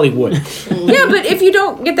 fucking Hollywood. Yeah, but if you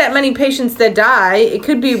don't get that many patients that die, it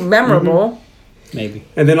could be memorable. Maybe.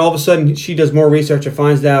 And then all of a sudden, she does more research and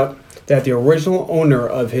finds out that the original owner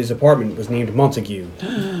of his apartment was named Montague.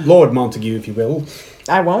 Lord Montague, if you will.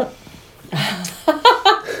 I won't.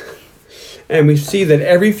 And we see that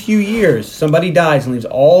every few years, somebody dies and leaves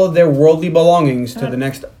all of their worldly belongings to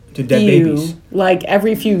dead babies. Like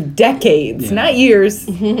every few decades, not years.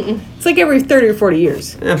 It's like every 30 or 40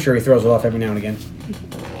 years. I'm sure he throws it off every now and again.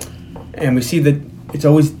 And we see that it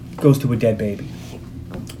always goes to a dead baby.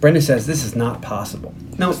 Brenda says this is not possible.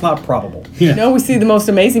 No, it's not probable. Yeah. No, we see the most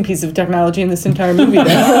amazing piece of technology in this entire movie. The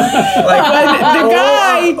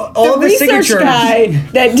research guy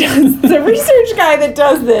that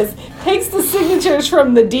does this takes the signatures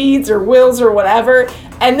from the deeds or wills or whatever,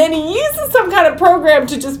 and then he uses some kind of program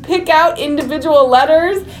to just pick out individual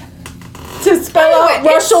letters to spell out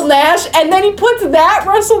Russell Nash, and then he puts that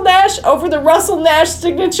Russell Nash over the Russell Nash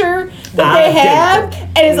signature that they have,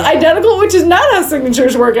 and it's identical, which is not how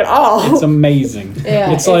signatures work at all. It's amazing.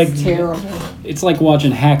 Yeah, it's like terrible. It's like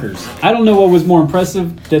watching hackers. I don't know what was more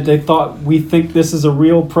impressive, that they thought we think this is a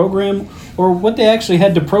real program, or what they actually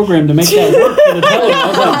had to program to make that work for the television. I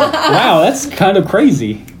was like, wow, that's kind of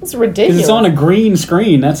crazy. It's ridiculous. Because it's on a green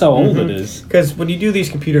screen. That's how old it is. Because when you do these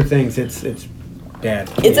computer things, it's bad.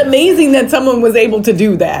 It's amazing that someone was able to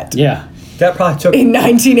do that. Yeah. That probably took... In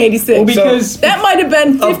 1986. Well, because that might have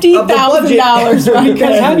been $50,000 right because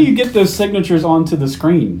there. how do you get those signatures onto the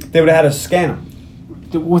screen? They would have had to scan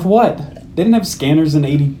them. With what? They didn't have scanners in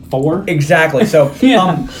 84? Exactly. So,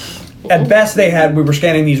 Yeah. At best we were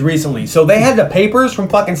scanning these recently. So they had the papers from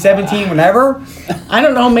fucking 17 whenever. I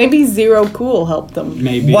don't know, maybe Zero Cool helped them.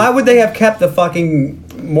 Maybe. Why would they have kept the fucking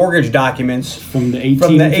mortgage documents From the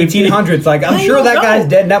 1800s? Like, I'm sure that guy's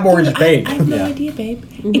dead and that mortgage is paid. I have no idea, babe.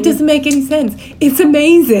 It doesn't make any sense. It's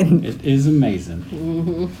amazing. It is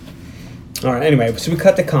amazing. All right, anyway, so we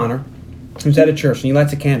cut to Connor, who's at a church, and he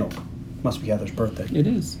lights a candle. Must be Heather's birthday. It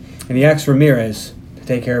is. And he asks Ramirez to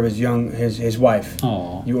take care of his wife.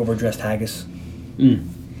 Aw. You overdressed haggis. Mm.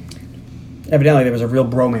 Evidently, there was a real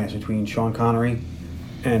bromance between Sean Connery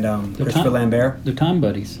and Christopher Lambert. They're time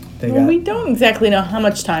buddies. Well, we don't exactly know how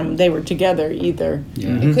much time they were together either.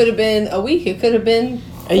 Yeah. It could have been a week. It could have been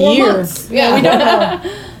A 4 year. months. Yeah, we don't know.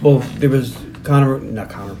 Well, there was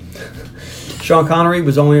Sean Connery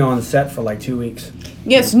was only on set for like 2 weeks.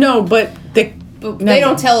 Yes, no, but But they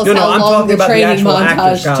don't tell us No, how I'm long talking the about the training actual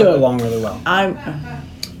actors montage got took. along really well. I'm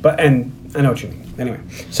And I know what you mean. Anyway,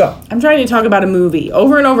 so trying to talk about a movie.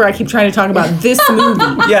 Over and over, I keep trying to talk about this movie.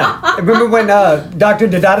 yeah, remember when Dr.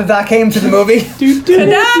 Da came to the movie?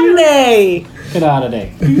 Finale! Get out of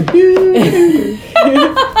there.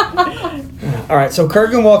 All right, so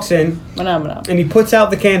Kurgan walks in Phenomenal. and he puts out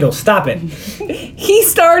the candle. Stop it! He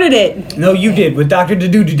started it. No, you did with Dr.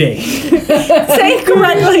 Today. Say it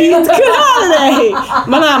correctly. It's Finale.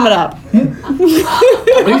 Phenomenal.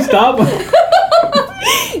 Please stop.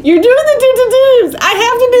 You're doing the do-do-do's. I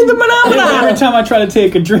have to do the Every phenomenon. time I try to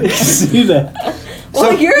take a drink, I see that.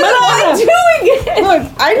 Well, you're the one doing it.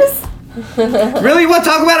 Look, I just... Really, you want to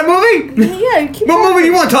talk about a movie? Yeah, keep What movie do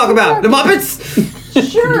you want to talk about? The Muppets?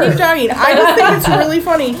 Sure. Keep talking. I just think it's really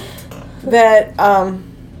funny that,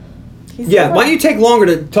 he's Yeah, so why don't you take longer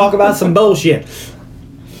to talk about some bullshit?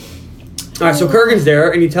 All right, so Kurgan's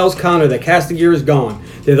there, and he tells Connor that Castigear is gone.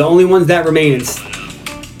 They're the only ones that remain. And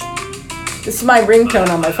This is my ringtone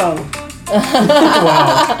on my phone.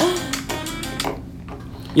 Wow.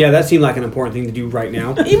 yeah, that seemed like an important thing to do right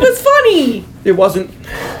now. It was funny. It wasn't.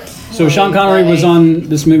 So Sean Connery was on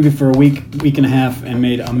this movie for a week and a half, and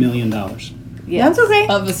made $1 million. That's okay.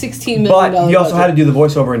 Of a $16 million But he also had budget. to do the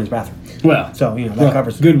voiceover in his bathroom. Well, So, that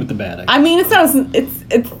covers it. good with the bad. I guess. I mean, it sounds...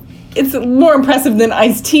 It's more impressive than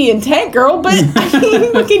Ice-T and Tank Girl, but I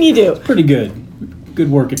mean, what can you do? Pretty good. Good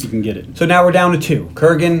work if you can get it. So now we're down to 2,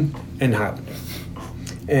 Kurgan and Highlander.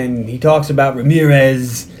 And he talks about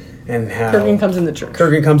Ramirez and how... Kurgan comes in the church.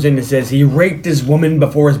 Kurgan comes in and says he raped this woman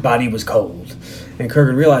before his body was cold. And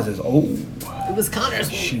Kurgan realizes, It was Connor's.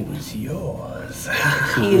 she was yours.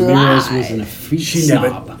 He Ramirez lied. was an effete She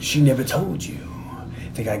snob. never told you.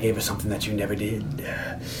 I think I gave her something that you never did.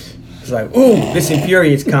 It's like, ooh, this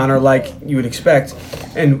infuriates Connor like you would expect.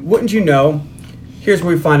 And wouldn't you know, here's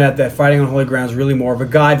where we find out that fighting on holy ground is really more of a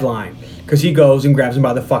guideline. Because he goes and grabs him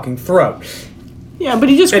by the fucking throat. Yeah, but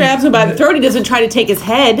he just grabs him by the throat. He doesn't try to take his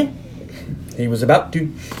head. He was about to.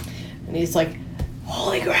 And he's like,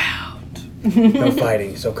 holy ground. No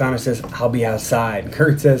fighting. So Connor says, I'll be outside. And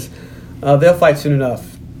Kurt says, they'll fight soon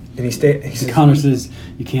enough. And he says, Connor says,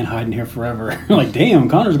 you can't hide in here forever. Like, damn,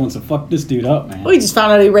 Connor's wants to fuck this dude up, man. Well, he just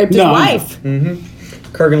found out he raped his No, wife.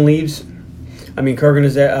 Kurgan leaves. Kurgan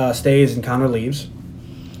is, stays and Connor leaves.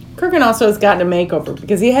 Kurgan also has gotten a makeover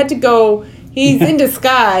because he had to go He's in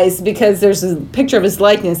disguise because there's a picture of his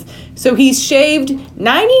likeness. So he's shaved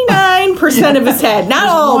 99% of his head, not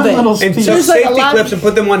all of it. And took There's like a safety lot- clips and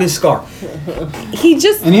put them on his scar. He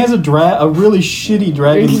just And he has a really shitty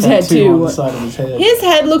dragon tattoo on the side of his head. his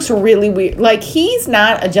head looks really weird. Like he's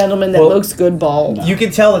not a gentleman that Well, looks good bald. You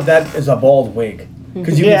can tell that is a bald wig.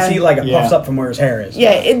 Because you Yeah. can see like it puffs Yeah. up from where his hair is.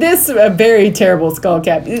 Yeah, this is a very terrible skull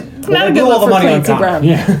cap. It's not a they good blew all look the for money on Clancy Connor. Brown.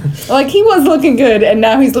 Yeah. Like he was looking good, and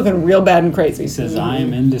now he's looking real bad and crazy. He says, I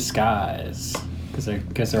am in disguise.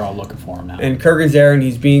 Because they're all looking for him now. And Kurgan's there and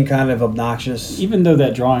he's being kind of obnoxious. Even though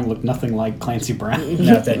that drawing looked nothing like Clancy Brown.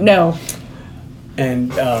 Nothing. No, And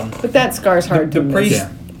but that scar's hard the to miss. priest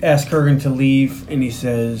asks Kurgan to leave and he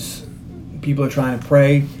says, people are trying to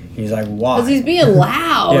pray. He's like, why? Because he's being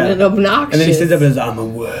loud Yeah. and obnoxious. And then he sits up and says, I'm a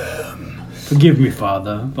worm. Forgive me,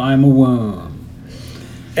 Father, if I am a worm.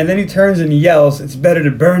 And then he turns and yells, it's better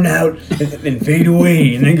to burn out than fade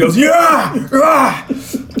away. And then goes, yeah! Ah!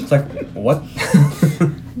 It's like, what?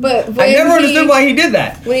 But I when never understood why he did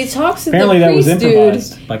that. When he talks to Apparently the that was priest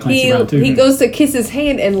improvised dude, by Clancy Brown, too. he goes to kiss his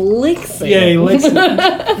hand and licks it. Yeah, he licks it.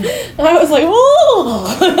 I was like,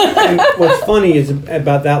 oh. And what's funny is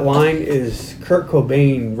about that line is Kurt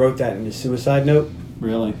Cobain wrote that in his suicide note.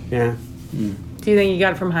 Really? Yeah. Do you think you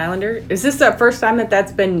got it from Highlander? Is this the first time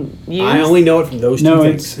that's been used? I only know it from those two No,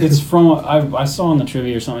 things. it's from, I saw in the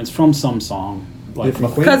trivia or something, it's from some song. Like from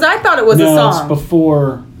Queen? Because I thought it was a no, song. it's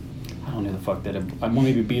before, I don't know who the fuck that it,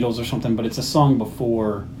 maybe Beatles or something, but it's a song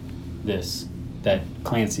before this that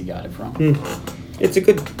Clancy got it from. It's a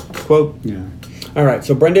good quote. Yeah. All right,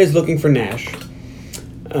 so Brenda is looking for Nash,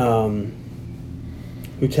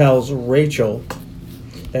 who tells Rachel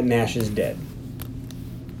that Nash is dead.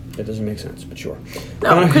 That doesn't make sense, but sure.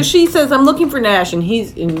 No, because she says, I'm looking for Nash,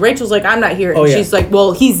 and Rachel's like, I'm not here. And Oh, yeah. she's like,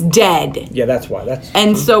 well, he's dead. Yeah, that's why.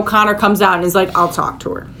 And so Connor comes out and is like, I'll talk to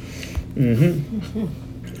her.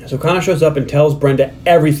 So Connor shows up and tells Brenda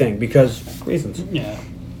everything because reasons. Yeah. At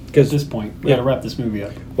Because this point, we gotta wrap this movie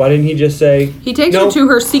up. why didn't he just say? He takes "No, her to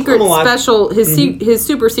her secret I'm alive." special, his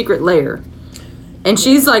super secret lair. And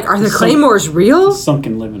she's like, are the Claymores real?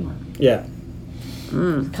 Sunken living room. Yeah,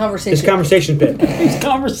 Conversation. this conversation bit. This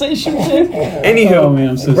conversation. Anywho, Oh, man,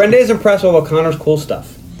 I'm so Brenda is impressed with all Connor's cool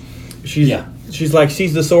stuff. She's like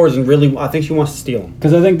sees the swords and really, I think she wants to steal them.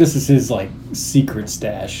 Because I think this is his like secret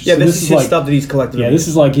stash. Yeah, So this is his like, stuff that he's collected. Yeah, this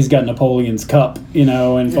is like he's got Napoleon's cup,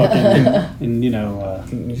 and fucking, and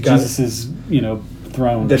He's got Jesus's,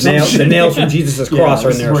 throne. the or some shit. nails from Jesus' Yeah, cross are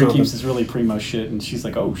this in is there. Or where he something. keeps his really primo shit, and she's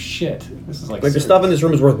like, "Oh shit, this is like." Like the serious. stuff in this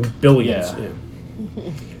room is worth billions.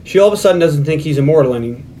 Yeah. She all of a sudden doesn't think he's immortal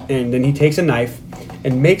and then he takes a knife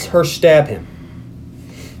and makes her stab him.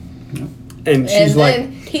 And she's and like,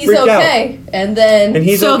 then he's freaked out. okay. And then And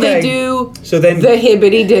he's So okay. they do So then the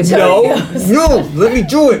hibbity dip. no, let me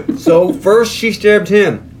do it. So first she stabbed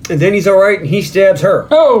him, and then he's all right, and he stabs her.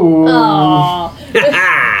 Oh. Aw.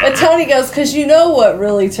 But Tony goes, because you know what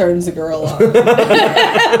really turns a girl on.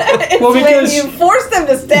 It's Well, when because- you force them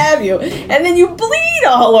to stab you, and then you bleed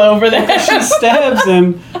all over them. She stabs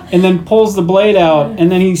him and then pulls the blade out,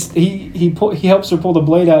 and then he helps her pull the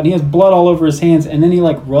blade out, and he has blood all over his hands, and then he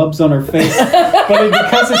like rubs on her face. But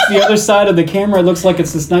because it's the other side of the camera, it looks like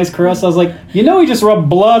it's this nice caress. I was like, he just rubbed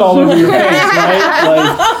blood all over your face, right?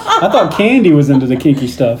 Like, I thought Candy was into the kinky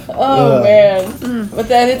stuff. Oh, man. But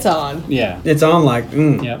then it's on. Yeah. It's on like,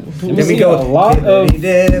 Yeah. Then we go a lot of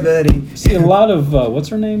hibbity-dibbity. see a lot of what's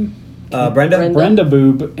her name? Brenda. Brenda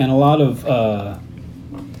Boob, and a lot of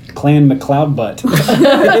Clan McLeod butt.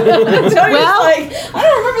 Tony's Well- like, I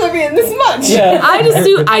don't remember there being this much. Yeah. I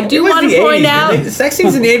do It was want the to point 80s, out. man. The sex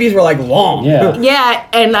scenes in the 80s were like long. Yeah. Yeah,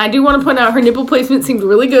 and I do want to point out her nipple placement seemed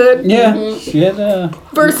really good. Yeah. She had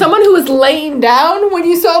For someone who was laying down when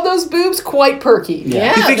you saw those boobs, quite perky.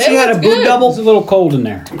 Yeah, You think that she had a looks boob good. it double? was a little cold in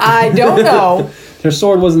there. I don't know. Her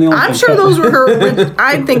sword wasn't the only I'm thing sure cut. those were her.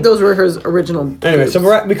 I think those were her original. Anyway,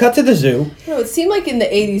 so we cut to the zoo. No, it seemed like in the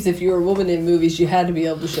 80s, if you were a woman in movies, you had to be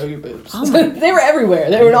able to show your boobs. They were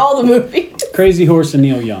everywhere. They were in all the movies. Crazy Horse and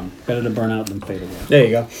Neil Young. Better to burn out than fade away. There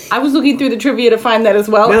you go. I was looking through the trivia to find that as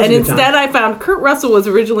well, Now's and a good instead time. I found Kurt Russell was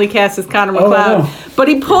originally cast as Connor Oh, McLeod, no. but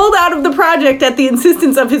he pulled out of the project at the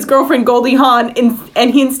insistence of his girlfriend Goldie Hawn,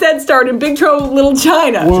 and he instead starred in Big Trouble in Little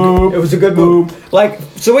China. It was a good move. Like,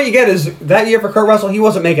 so what you get is that year for Kurt Russell, he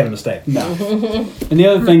wasn't making a mistake. No. And the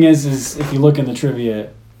other thing is if you look in the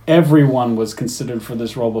trivia, everyone was considered for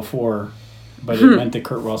this role before, but it meant that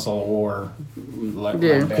Kurt Russell or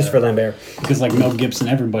Lambert. Christopher Lambert. Because like Mel Gibson,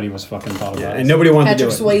 everybody was fucking thought about it. And nobody wanted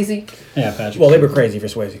Patrick to do it. Swayze. Yeah, Patrick. Well, they were crazy for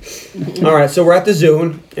Swayze. All right, so we're at the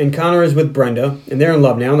zoo, and Connor is with Brenda, and they're in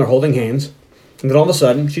love now, and they're holding hands. And then all of a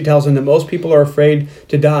sudden, she tells him that most people are afraid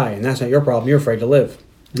to die, and that's not your problem. You're afraid to live.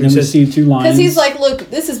 And then we see two lions. Because he's like, look,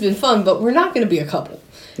 this has been fun, but we're not going to be a couple.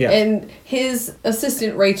 Yeah. And his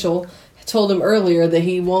assistant, Rachel, told him earlier that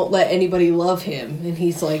he won't let anybody love him. And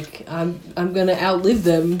he's like, I'm going to outlive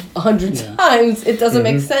them 100 times. It doesn't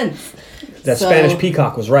make sense. That Spanish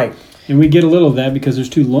peacock was right. And we get a little of that because there's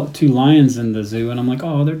two lions in the zoo, and I'm like,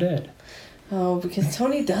 oh, they're dead. Oh, because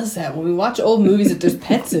Tony does that. When we watch old movies, if there's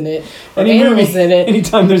pets in it, or animals in it,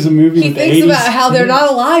 anytime there's a movie he with thinks the 80s, about how they're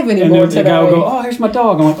not alive anymore and the guy will go, oh, here's my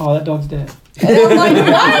dog. I'm like, oh, that dog's dead. And I'm like,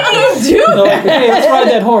 why do you do They're like, that? hey, let's ride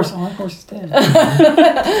that horse. Oh, that horse is dead.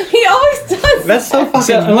 He always does. That's so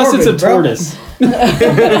fucking Unless it's a morbid, bro. tortoise. Yeah,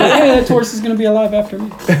 that tortoise is going to be alive after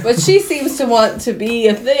me. But she seems to want to be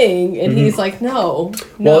a thing, and he's like, no,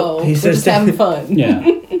 Well, he we're says just having fun. Yeah.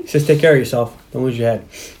 He says, take care of yourself. Don't lose your head.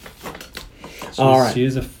 All right. She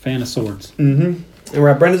is a fan of swords. Mm-hmm. And we're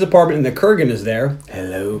at Brenda's apartment, and the Kurgan is there.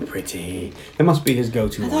 Hello, pretty. That must be his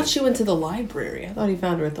go-to I line. thought she went to the library. I thought he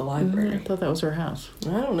found her at the library. I thought that was her house.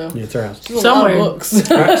 I don't know. Yeah, it's her house. She's a Somewhere. lot of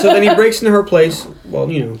books. All right, so then he breaks into her place. Well,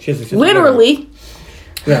 you know, she has a Literally.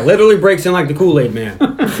 Yeah, literally breaks in like the Kool-Aid man.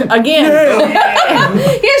 Again.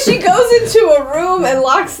 Yeah, she goes into a room and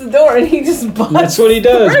locks the door, and he just busts. That's what he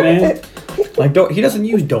does, man. Like, he doesn't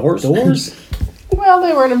use doors. Doors? Well,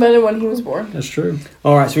 they weren't invented when he was born. That's true.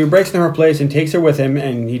 All right, so he breaks into her place and takes her with him,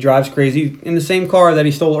 and he drives crazy in the same car that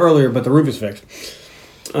he stole earlier, but the roof is fixed.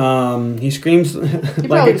 He screams like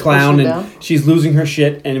probably a just clown, pushed it and down. she's losing her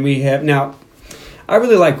shit. And we have now. I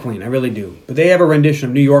really like Queen, I really do, but they have a rendition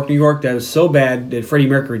of New York, New York that is so bad that Freddie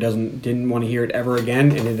Mercury didn't want to hear it ever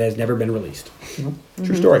again, and it has never been released.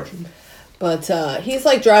 True story. But he's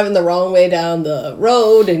like driving the wrong way down the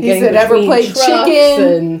road and He getting said, "Ever between played trucks chicken?"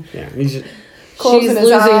 and Yeah, he's just Closing she's his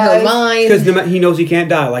losing her eyes. mind. because he knows he can't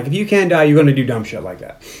die. Like if you can't die, you're going to do dumb shit like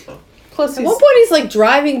that. Plus, At one point, he's like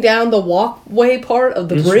driving down the walkway part of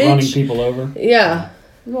the Just running bridge. people over. Yeah,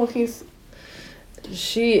 he's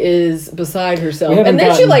she is beside herself, We haven't and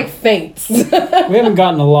then she gotten- like faints. We haven't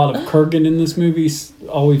gotten a lot of Kurgan in this movie.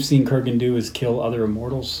 All we've seen Kurgan do is kill other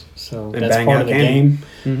immortals. So And that's bang part out of the candy.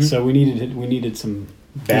 game. So we needed some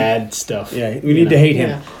bad stuff. Yeah, we need to hate him.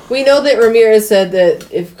 Yeah. We know that Ramirez said that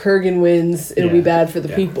if Kurgan wins, it'll be Yeah. bad for the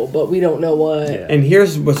people, but we don't know what. Yeah. And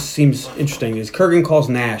here's what seems interesting is Kurgan calls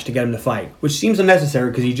Nash to get him to fight, which seems unnecessary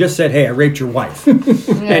because he just said, hey, I raped your wife.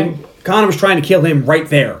 And Connor was trying to kill him right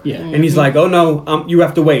there. Yeah. And he's like, oh no, you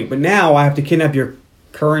have to wait. But now I have to kidnap your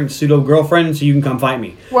current pseudo-girlfriend so you can come fight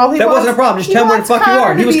me. Well, that wasn't a problem. Just tell him where the fuck you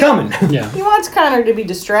are. He was coming. Yeah. He wants Connor to be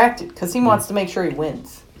distracted because he wants to make sure he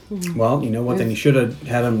wins. Well, you know what? Then he should have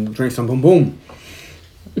had him drink some boom boom.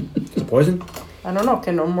 Is it poison? I don't know.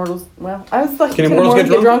 Can immortals? Well, I was like, Can can immortals immortals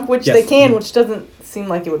get get drunk? Which Yes. they can, which doesn't seem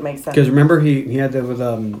like it would make sense. Because remember, he had that with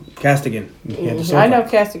Castigan. He had the sword I know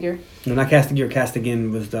fight. Castigar. No, not Castigar.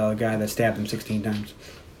 Castigan was the guy that stabbed him 16 times.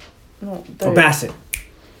 No, Or Bassett.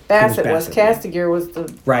 Bassett was. Bassett, yeah. Castigar was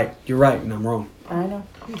the. Right. You're right, and I'm wrong. I know.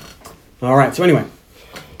 All right. So anyway,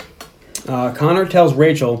 Connor tells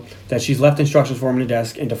Rachel that she's left instructions for him on the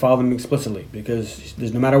desk and to follow them explicitly because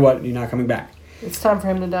there's no matter what, you're not coming back. It's time for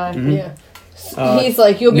him to die. Yeah. He's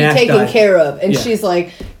like, you'll be Nash taken died. care of. And Yeah. she's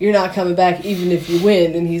like, you're not coming back even if you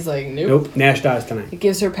win. And he's like, nope. Nope. Nash dies tonight, It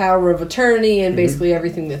gives her power of attorney and basically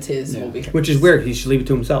everything that's his will be hers. which is weird. He should leave it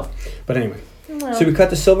to himself. But anyway, Well, so we cut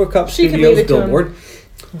the Silver Cup She could Studios leave it to him. billboard.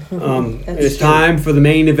 It's true. time for the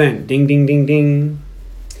main event. Ding, ding, ding, ding.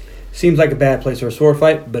 Seems like a bad place for a sword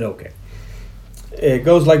fight, but okay. It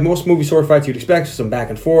goes like most movie sword fights you'd expect, some back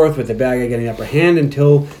and forth with the bad guy getting the upper hand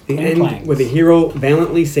until the And end, clangs. where the hero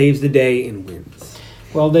valiantly saves the day and wins.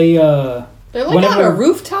 Well, they They're like Whenever- on a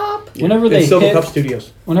rooftop. whenever It's they Silver hit, Cup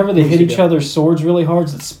Studios. whenever they Movie hit each studio. other's swords really hard,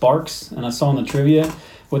 it sparks. And I saw in the trivia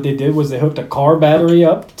what they did was they hooked a car battery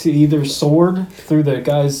up to either sword through the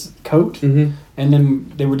guy's coat, Mm-hmm. and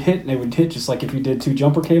then they would hit. They would hit just like if you did two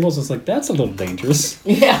jumper cables. It's like that's a little dangerous.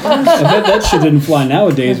 Yeah. I bet that shit didn't fly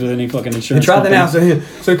nowadays with any fucking They insurance. tried that company. now,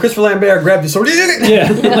 so Christopher Lambert grabbed the sword. Yeah,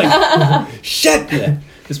 like, Shit! yeah.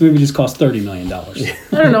 This movie just cost $30 million. I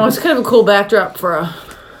don't know. It's kind of a cool backdrop for a.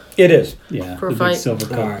 It is. Yeah, For a the big fight. silver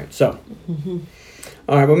cup. All right, so.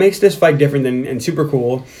 All right, what makes this fight different and super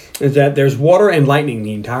cool is that there's water and lightning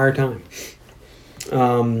the entire time.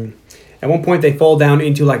 At one point, they fall down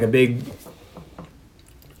into like a big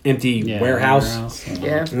empty Yeah, warehouse.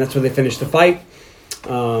 Yeah. And that's where they finish the fight.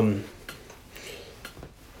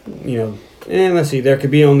 And let's see, there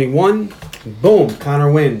could be only one. Boom,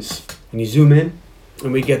 Connor wins. And you zoom in,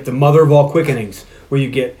 and we get the mother of all quickenings, where you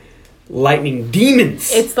get lightning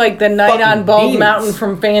demons. It's like the Night Fucking on Bald demons. Mountain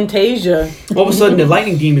from Fantasia. All of a sudden, the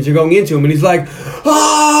lightning demons are going into him, and he's like,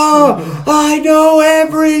 "Ah, I know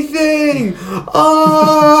everything."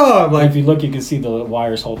 Ah, I'm Like, like, if you look, you can see the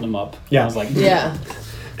wires holding him up. Yeah. I was like, Yeah.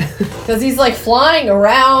 Because he's like flying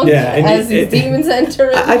around Yeah, and as these demons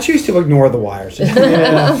enter. I choose to ignore the wires.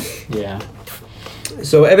 yeah.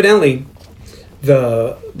 So evidently,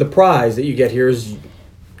 the prize that you get here is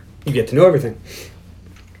you get to know everything.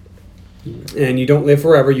 And you don't live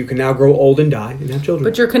forever. You can now grow old and die and have children.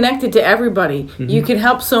 But you're connected to everybody. You can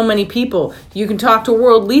help so many people. You can talk to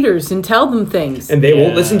world leaders and tell them things. And they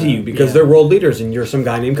won't listen to you because they're world leaders and you're some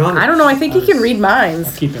guy named Connor. I don't know. I think he can read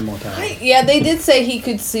minds. Keep immortality. Yeah, they did say he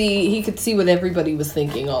could see what everybody was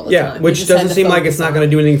thinking all the time. He which just had doesn't to seem like focus it's not on going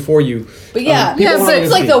to do anything for you. But yeah, people but wanna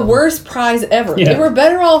it's like see. the worst prize ever. Yeah. They were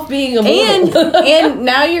better off being immortal. And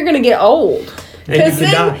now you're going to get old. And you Because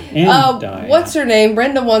can die. And die, what's her name?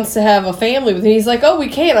 Brenda wants to have a family with him. He's like, oh, we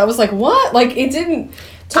can't. I was like, what? Like, it didn't.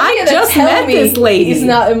 I just met this lady. He's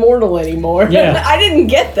not immortal anymore. Yeah. I didn't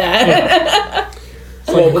get that. It's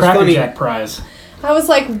like a it's Cracker funny. Jack prize. I was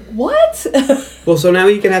like, what? Well, so now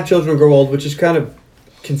you can have children grow old, which is kind of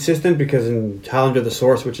consistent because in Highlander the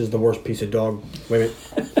Source, which is the worst piece of dog, wait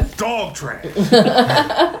a minute, Dog trash.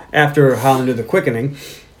 after Highlander the Quickening,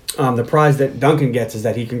 the prize that Duncan gets is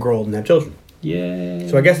that he can grow old and have children. Yay.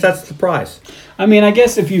 So I guess that's the prize. I mean, I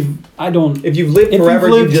guess if you've lived forever,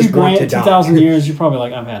 you just want to die. 2,000 years, you're probably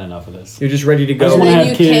like, I've had enough of this. You're just ready to I go. just And wanna then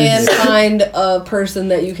have you kids. can find a person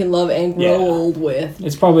that you can love and grow Yeah. old with.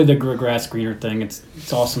 It's probably the grass greener thing. It's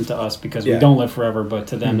awesome to us because we Yeah. don't live forever, but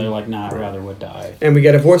to them, they're like, nah, I'd rather would die. And we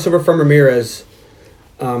get a voiceover from Ramirez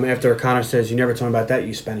after Connor says, "You never told me about that,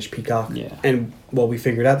 you Spanish peacock." Yeah. And, well, we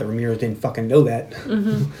figured out that Ramirez didn't fucking know that.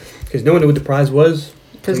 Because no one knew what the prize was.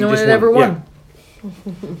 Because He no one just had ever won. Yeah.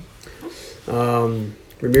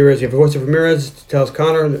 Ramirez, you have a voice of Ramirez, tells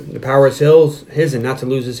Connor the power is his and not to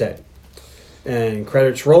lose his head. And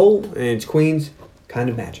credits roll, and it's Queen's kind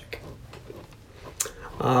of magic.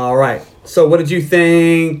 All right. So what did you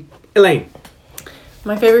think, Elaine?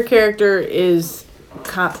 My favorite character is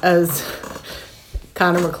as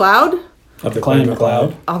Connor McLeod. Of the Clan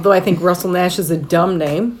McLeod. Although I think Russell Nash is a dumb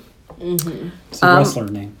name. It's a wrestler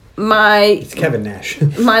name. It's Kevin Nash.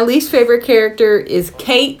 My least favorite character is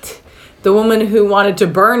Kate, the woman who wanted to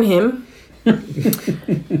burn him.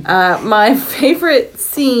 My favorite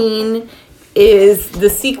scene is the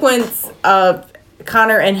sequence of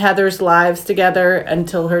Connor and Heather's lives together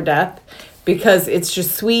until her death, because it's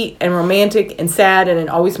just sweet and romantic and sad, and it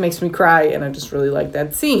always makes me cry, and I just really like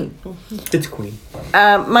that scene. It's Queen.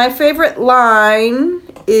 My favorite line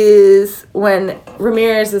is when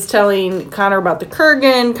Ramirez is telling Connor about the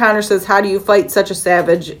Kurgan. Connor says, "How do you fight such a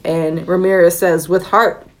savage?" And Ramirez says, "With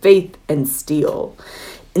heart, faith, and steel.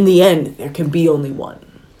 In the end, there can be only one."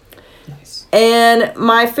 Nice. And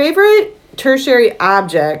my favorite tertiary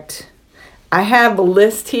object, I have a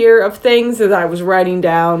list here of things that I was writing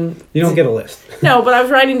down. You don't get a list. No, but I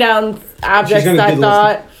was writing down objects She's gonna that I do the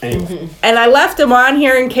thought. list. Anyway. And I left them on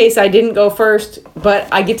here in case I didn't go first, but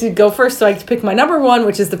I get to go first, so I get to pick my number one,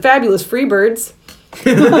 which is the Fabulous Freebirds.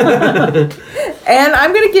 And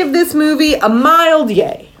I'm going to give this movie a mild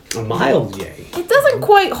yay. A mild yay. It doesn't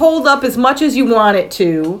quite hold up as much as you want it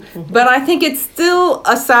to, but I think it's still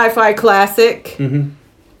a sci-fi classic.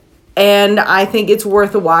 And I think it's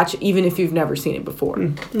worth a watch, even if you've never seen it before.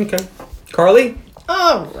 Okay. Carly?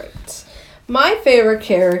 All right. My favorite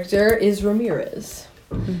character is Ramirez.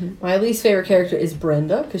 My least favorite character is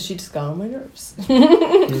Brenda, because she just got on my nerves.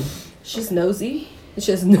 She's nosy.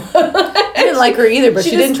 She has I didn't like her either, but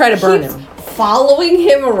she didn't try to burn him. Following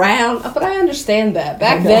him around. But I understand that.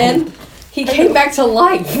 Back then, he came back to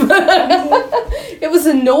life. It was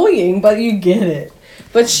annoying, but you get it.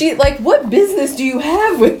 But she, like, what business do you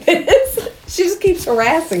have with this? She just keeps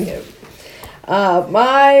harassing him.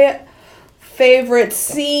 My favorite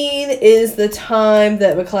scene is the time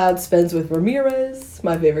that McLeod spends with Ramirez,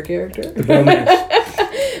 my favorite character.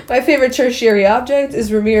 My favorite tertiary object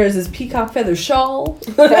is Ramirez's peacock feather shawl.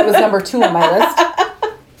 That was number 2 on my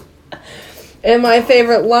list. And my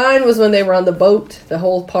favorite line was when they were on the boat, the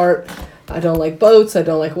whole part, I don't like boats, I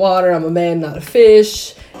don't like water, I'm a man, not a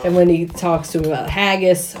fish. And when he talks to him about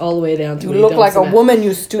haggis, all the way down to You when he look dumps like a him out. woman,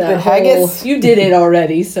 you stupid That haggis. you did it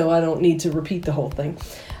already, so I don't need to repeat the whole thing.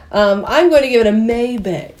 I'm going to give it a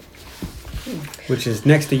Maybay. Which is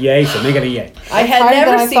next to yay, so make it a yay. I had harder than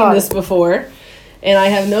never I seen thought. this before, and I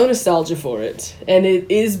have no nostalgia for it. And it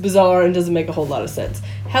is bizarre and doesn't make a whole lot of sense.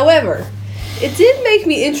 However, it did make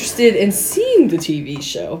me interested in seeing the TV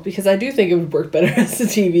show because I do think it would work better as a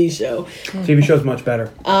TV show. TV show's much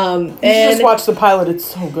better. You just watch the pilot; it's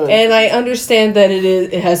so good. And I understand that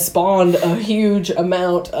it has spawned a huge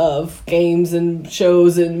amount of games and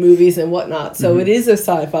shows and movies and whatnot. So it is a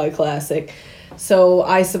sci-fi classic. So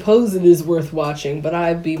I suppose it is worth watching, but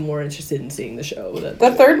I'd be more interested in seeing the show.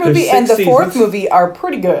 The third movie and the fourth movie are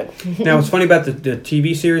pretty good. Now, what's funny about the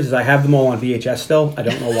TV series is I have them all on VHS still. I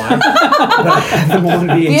don't know why, but I have them all on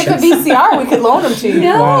VHS. We have a VCR. We could loan them to you.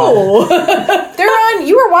 No. They're on.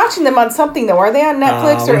 You were watching them on something though. Are they on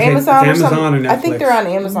Netflix or Amazon or something? Or Netflix. I think they're on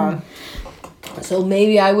Amazon. So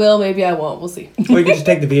maybe I will, maybe I won't. We'll see. Or you can just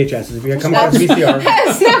take the VHS. If you come across VCR.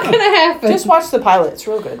 It's not going to happen. Just watch the pilot. It's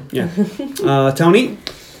real good. Yeah. Tony?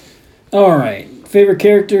 All right. Favorite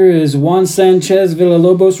character is Juan Sanchez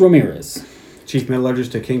Villalobos Ramirez. Chief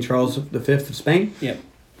Metallurgist to King Charles V of Spain? Yep.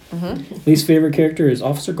 Least favorite character is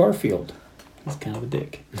Officer Garfield. He's kind of a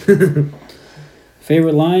dick.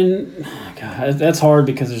 Favorite line? God, that's hard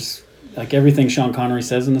because there's like everything Sean Connery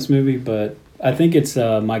says in this movie, but I think it's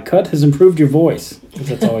my cut has improved your voice, because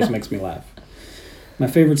that always makes me laugh. My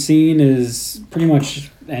favorite scene is pretty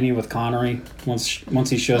much any with Connery. Once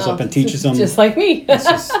he shows up and teaches them. Just like me. It's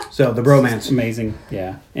just, So, the bromance. amazing.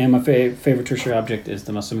 Yeah. And my favorite tertiary object is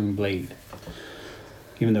the Masamune blade.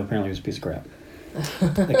 Even though apparently it was a piece of crap.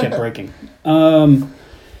 That kept breaking. I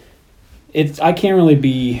can't really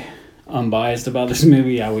be unbiased about this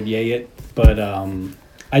movie. I would yay it. But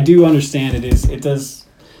I do understand it does...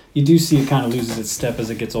 You do see it kind of loses its step as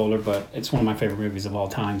it gets older, but it's one of my favorite movies of all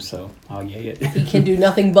time, so I'll yay it. He can do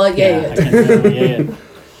nothing but yay it. I can yay it.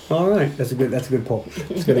 All right. That's a good poll.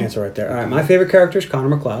 That's a good answer right there. All right. My favorite character is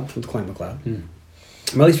Connor McLeod with Clan McLeod.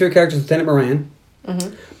 My least favorite character is Lieutenant Moran.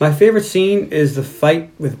 My favorite scene is the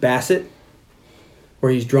fight with Bassett,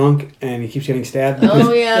 where he's drunk and he keeps getting stabbed.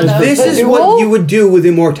 Oh, yeah. This is what you would do with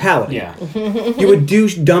immortality. Yeah. You would do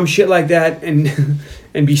dumb shit like that and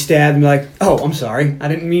be stabbed and be like, oh, I'm sorry. I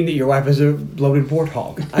didn't mean that your wife is a bloated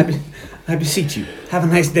warthog. I beseech you. Have a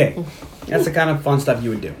nice day. That's the kind of fun stuff you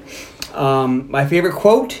would do. My favorite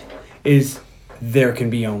quote is, "There can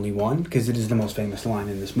be only one," because it is the most famous line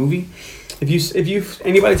in this movie. If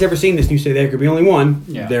anybody's ever seen this and you say there could be only one,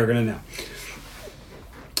 they're going to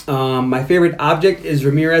know. My favorite object is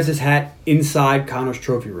Ramirez's hat inside Connor's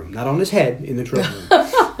trophy room. Not on his head, in the trophy room.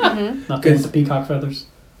 Not with the peacock feathers.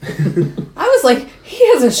 I was like, he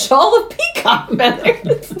has a shawl of peacock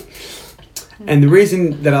feathers. And the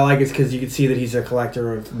reason that I like it is because you can see that he's a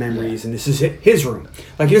collector of memories, and this is his room.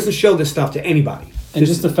 Like, he doesn't show this stuff to anybody. And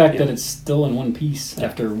just the fact that it's still in one piece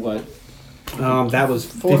after what? That was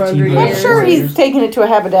 400 15 years. I'm sure he's taking it to a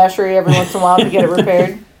haberdashery every once in a while to get it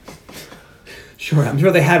repaired. Sure, I'm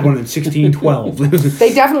sure they had one in 1612.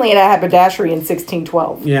 They definitely had a haberdashery in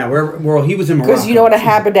 1612. Yeah, where he was in Morocco. Because you know what a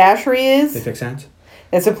haberdashery is? They fix hats?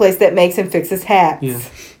 It's a place that makes and fixes hats. Yeah.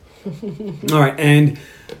 All right, and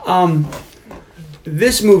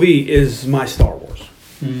this movie is my Star Wars.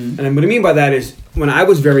 And what I mean by that is, when I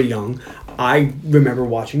was very young, I remember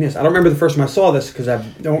watching this. I don't remember the first time I saw this because I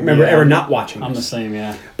don't remember ever not watching I'm this. the same,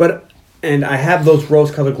 yeah. And I have those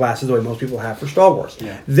rose-colored glasses the way most people have for Star Wars.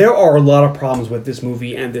 Yeah. There are a lot of problems with this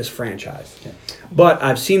movie and this franchise. Yeah. But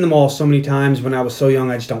I've seen them all so many times. When I was so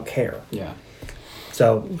young, I just don't care. Yeah.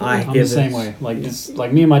 So I'm the same way.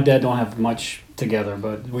 Like me and my dad don't have much together,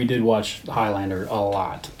 but we did watch Highlander a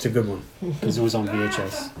lot. It's a good one. Because it was on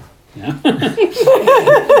VHS. Yeah.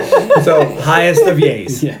 So, highest of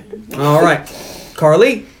yays. Yeah. All right.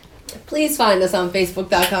 Carly? Please find us on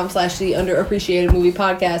Facebook.com/The Underappreciated Movie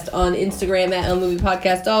Podcast, on Instagram at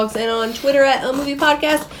UnmoviePodcastDogs, and on Twitter at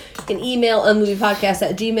UnmoviePodcast. You can email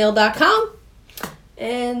unmoviepodcast@gmail.com.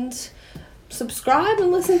 And subscribe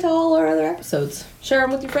and listen to all our other episodes. Share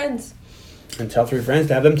them with your friends. And tell 3 friends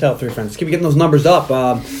to have them tell 3 friends. Let's keep getting those numbers up.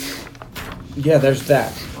 Yeah, there's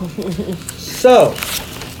that. So,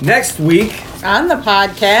 next week On the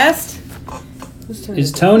podcast.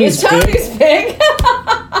 Is Tony's pick.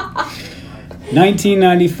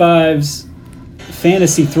 1995's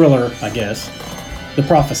fantasy thriller, I guess, The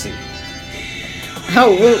Prophecy.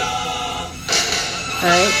 Oh, all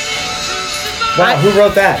right. Wow, who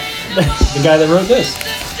wrote that? The guy that wrote this.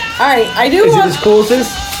 All right, I do Is it want... as cool as this?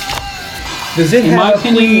 Does it have a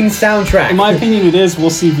clean soundtrack? In my opinion, it is.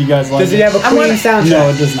 We'll see if you guys like it. Does it have a clean soundtrack? No,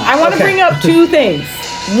 it does not. I want to bring up 2 things.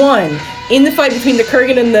 One, in the fight between the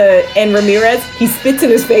Kurgan and Ramirez, he spits in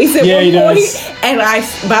his face at one he point, does. and I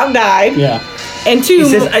about died. Yeah. And 2, He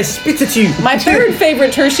says, I spit at you. my third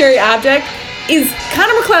favorite tertiary object is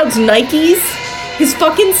Connor McLeod's Nikes. his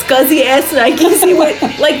fucking scuzzy ass Nikes. He would,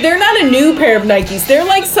 like, they're not a new pair of Nikes. They're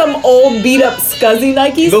like some old beat up scuzzy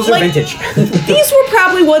Nikes. Those are like, vintage. These were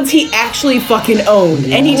probably ones he actually fucking owned,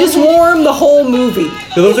 and he just wore them the whole movie.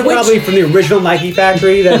 So those are probably from the original Nike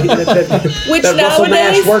factory that Which that Russell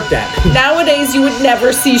Nash worked at. Nowadays, you would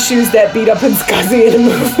never see shoes that beat up and scuzzy in a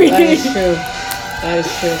movie. That is true. That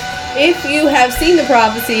is true. If you have seen The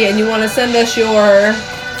Prophecy and you want to send us your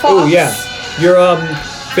thoughts. Oh, yeah. Your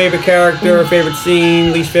favorite character, favorite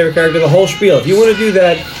scene, least favorite character, the whole spiel. If you want to do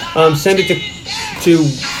that, send it to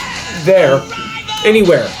there,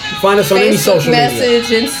 anywhere. Find us on any social media. Facebook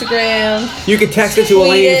message, Instagram. You can text it to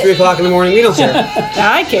Elaine at 3 o'clock in the morning. We don't care.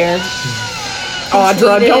 I care.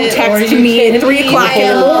 Audra, don't text me at 3 o'clock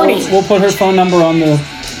in the morning. We'll put her phone number on the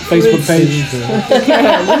Facebook page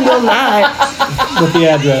We will not. with the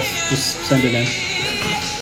address. Just send it in.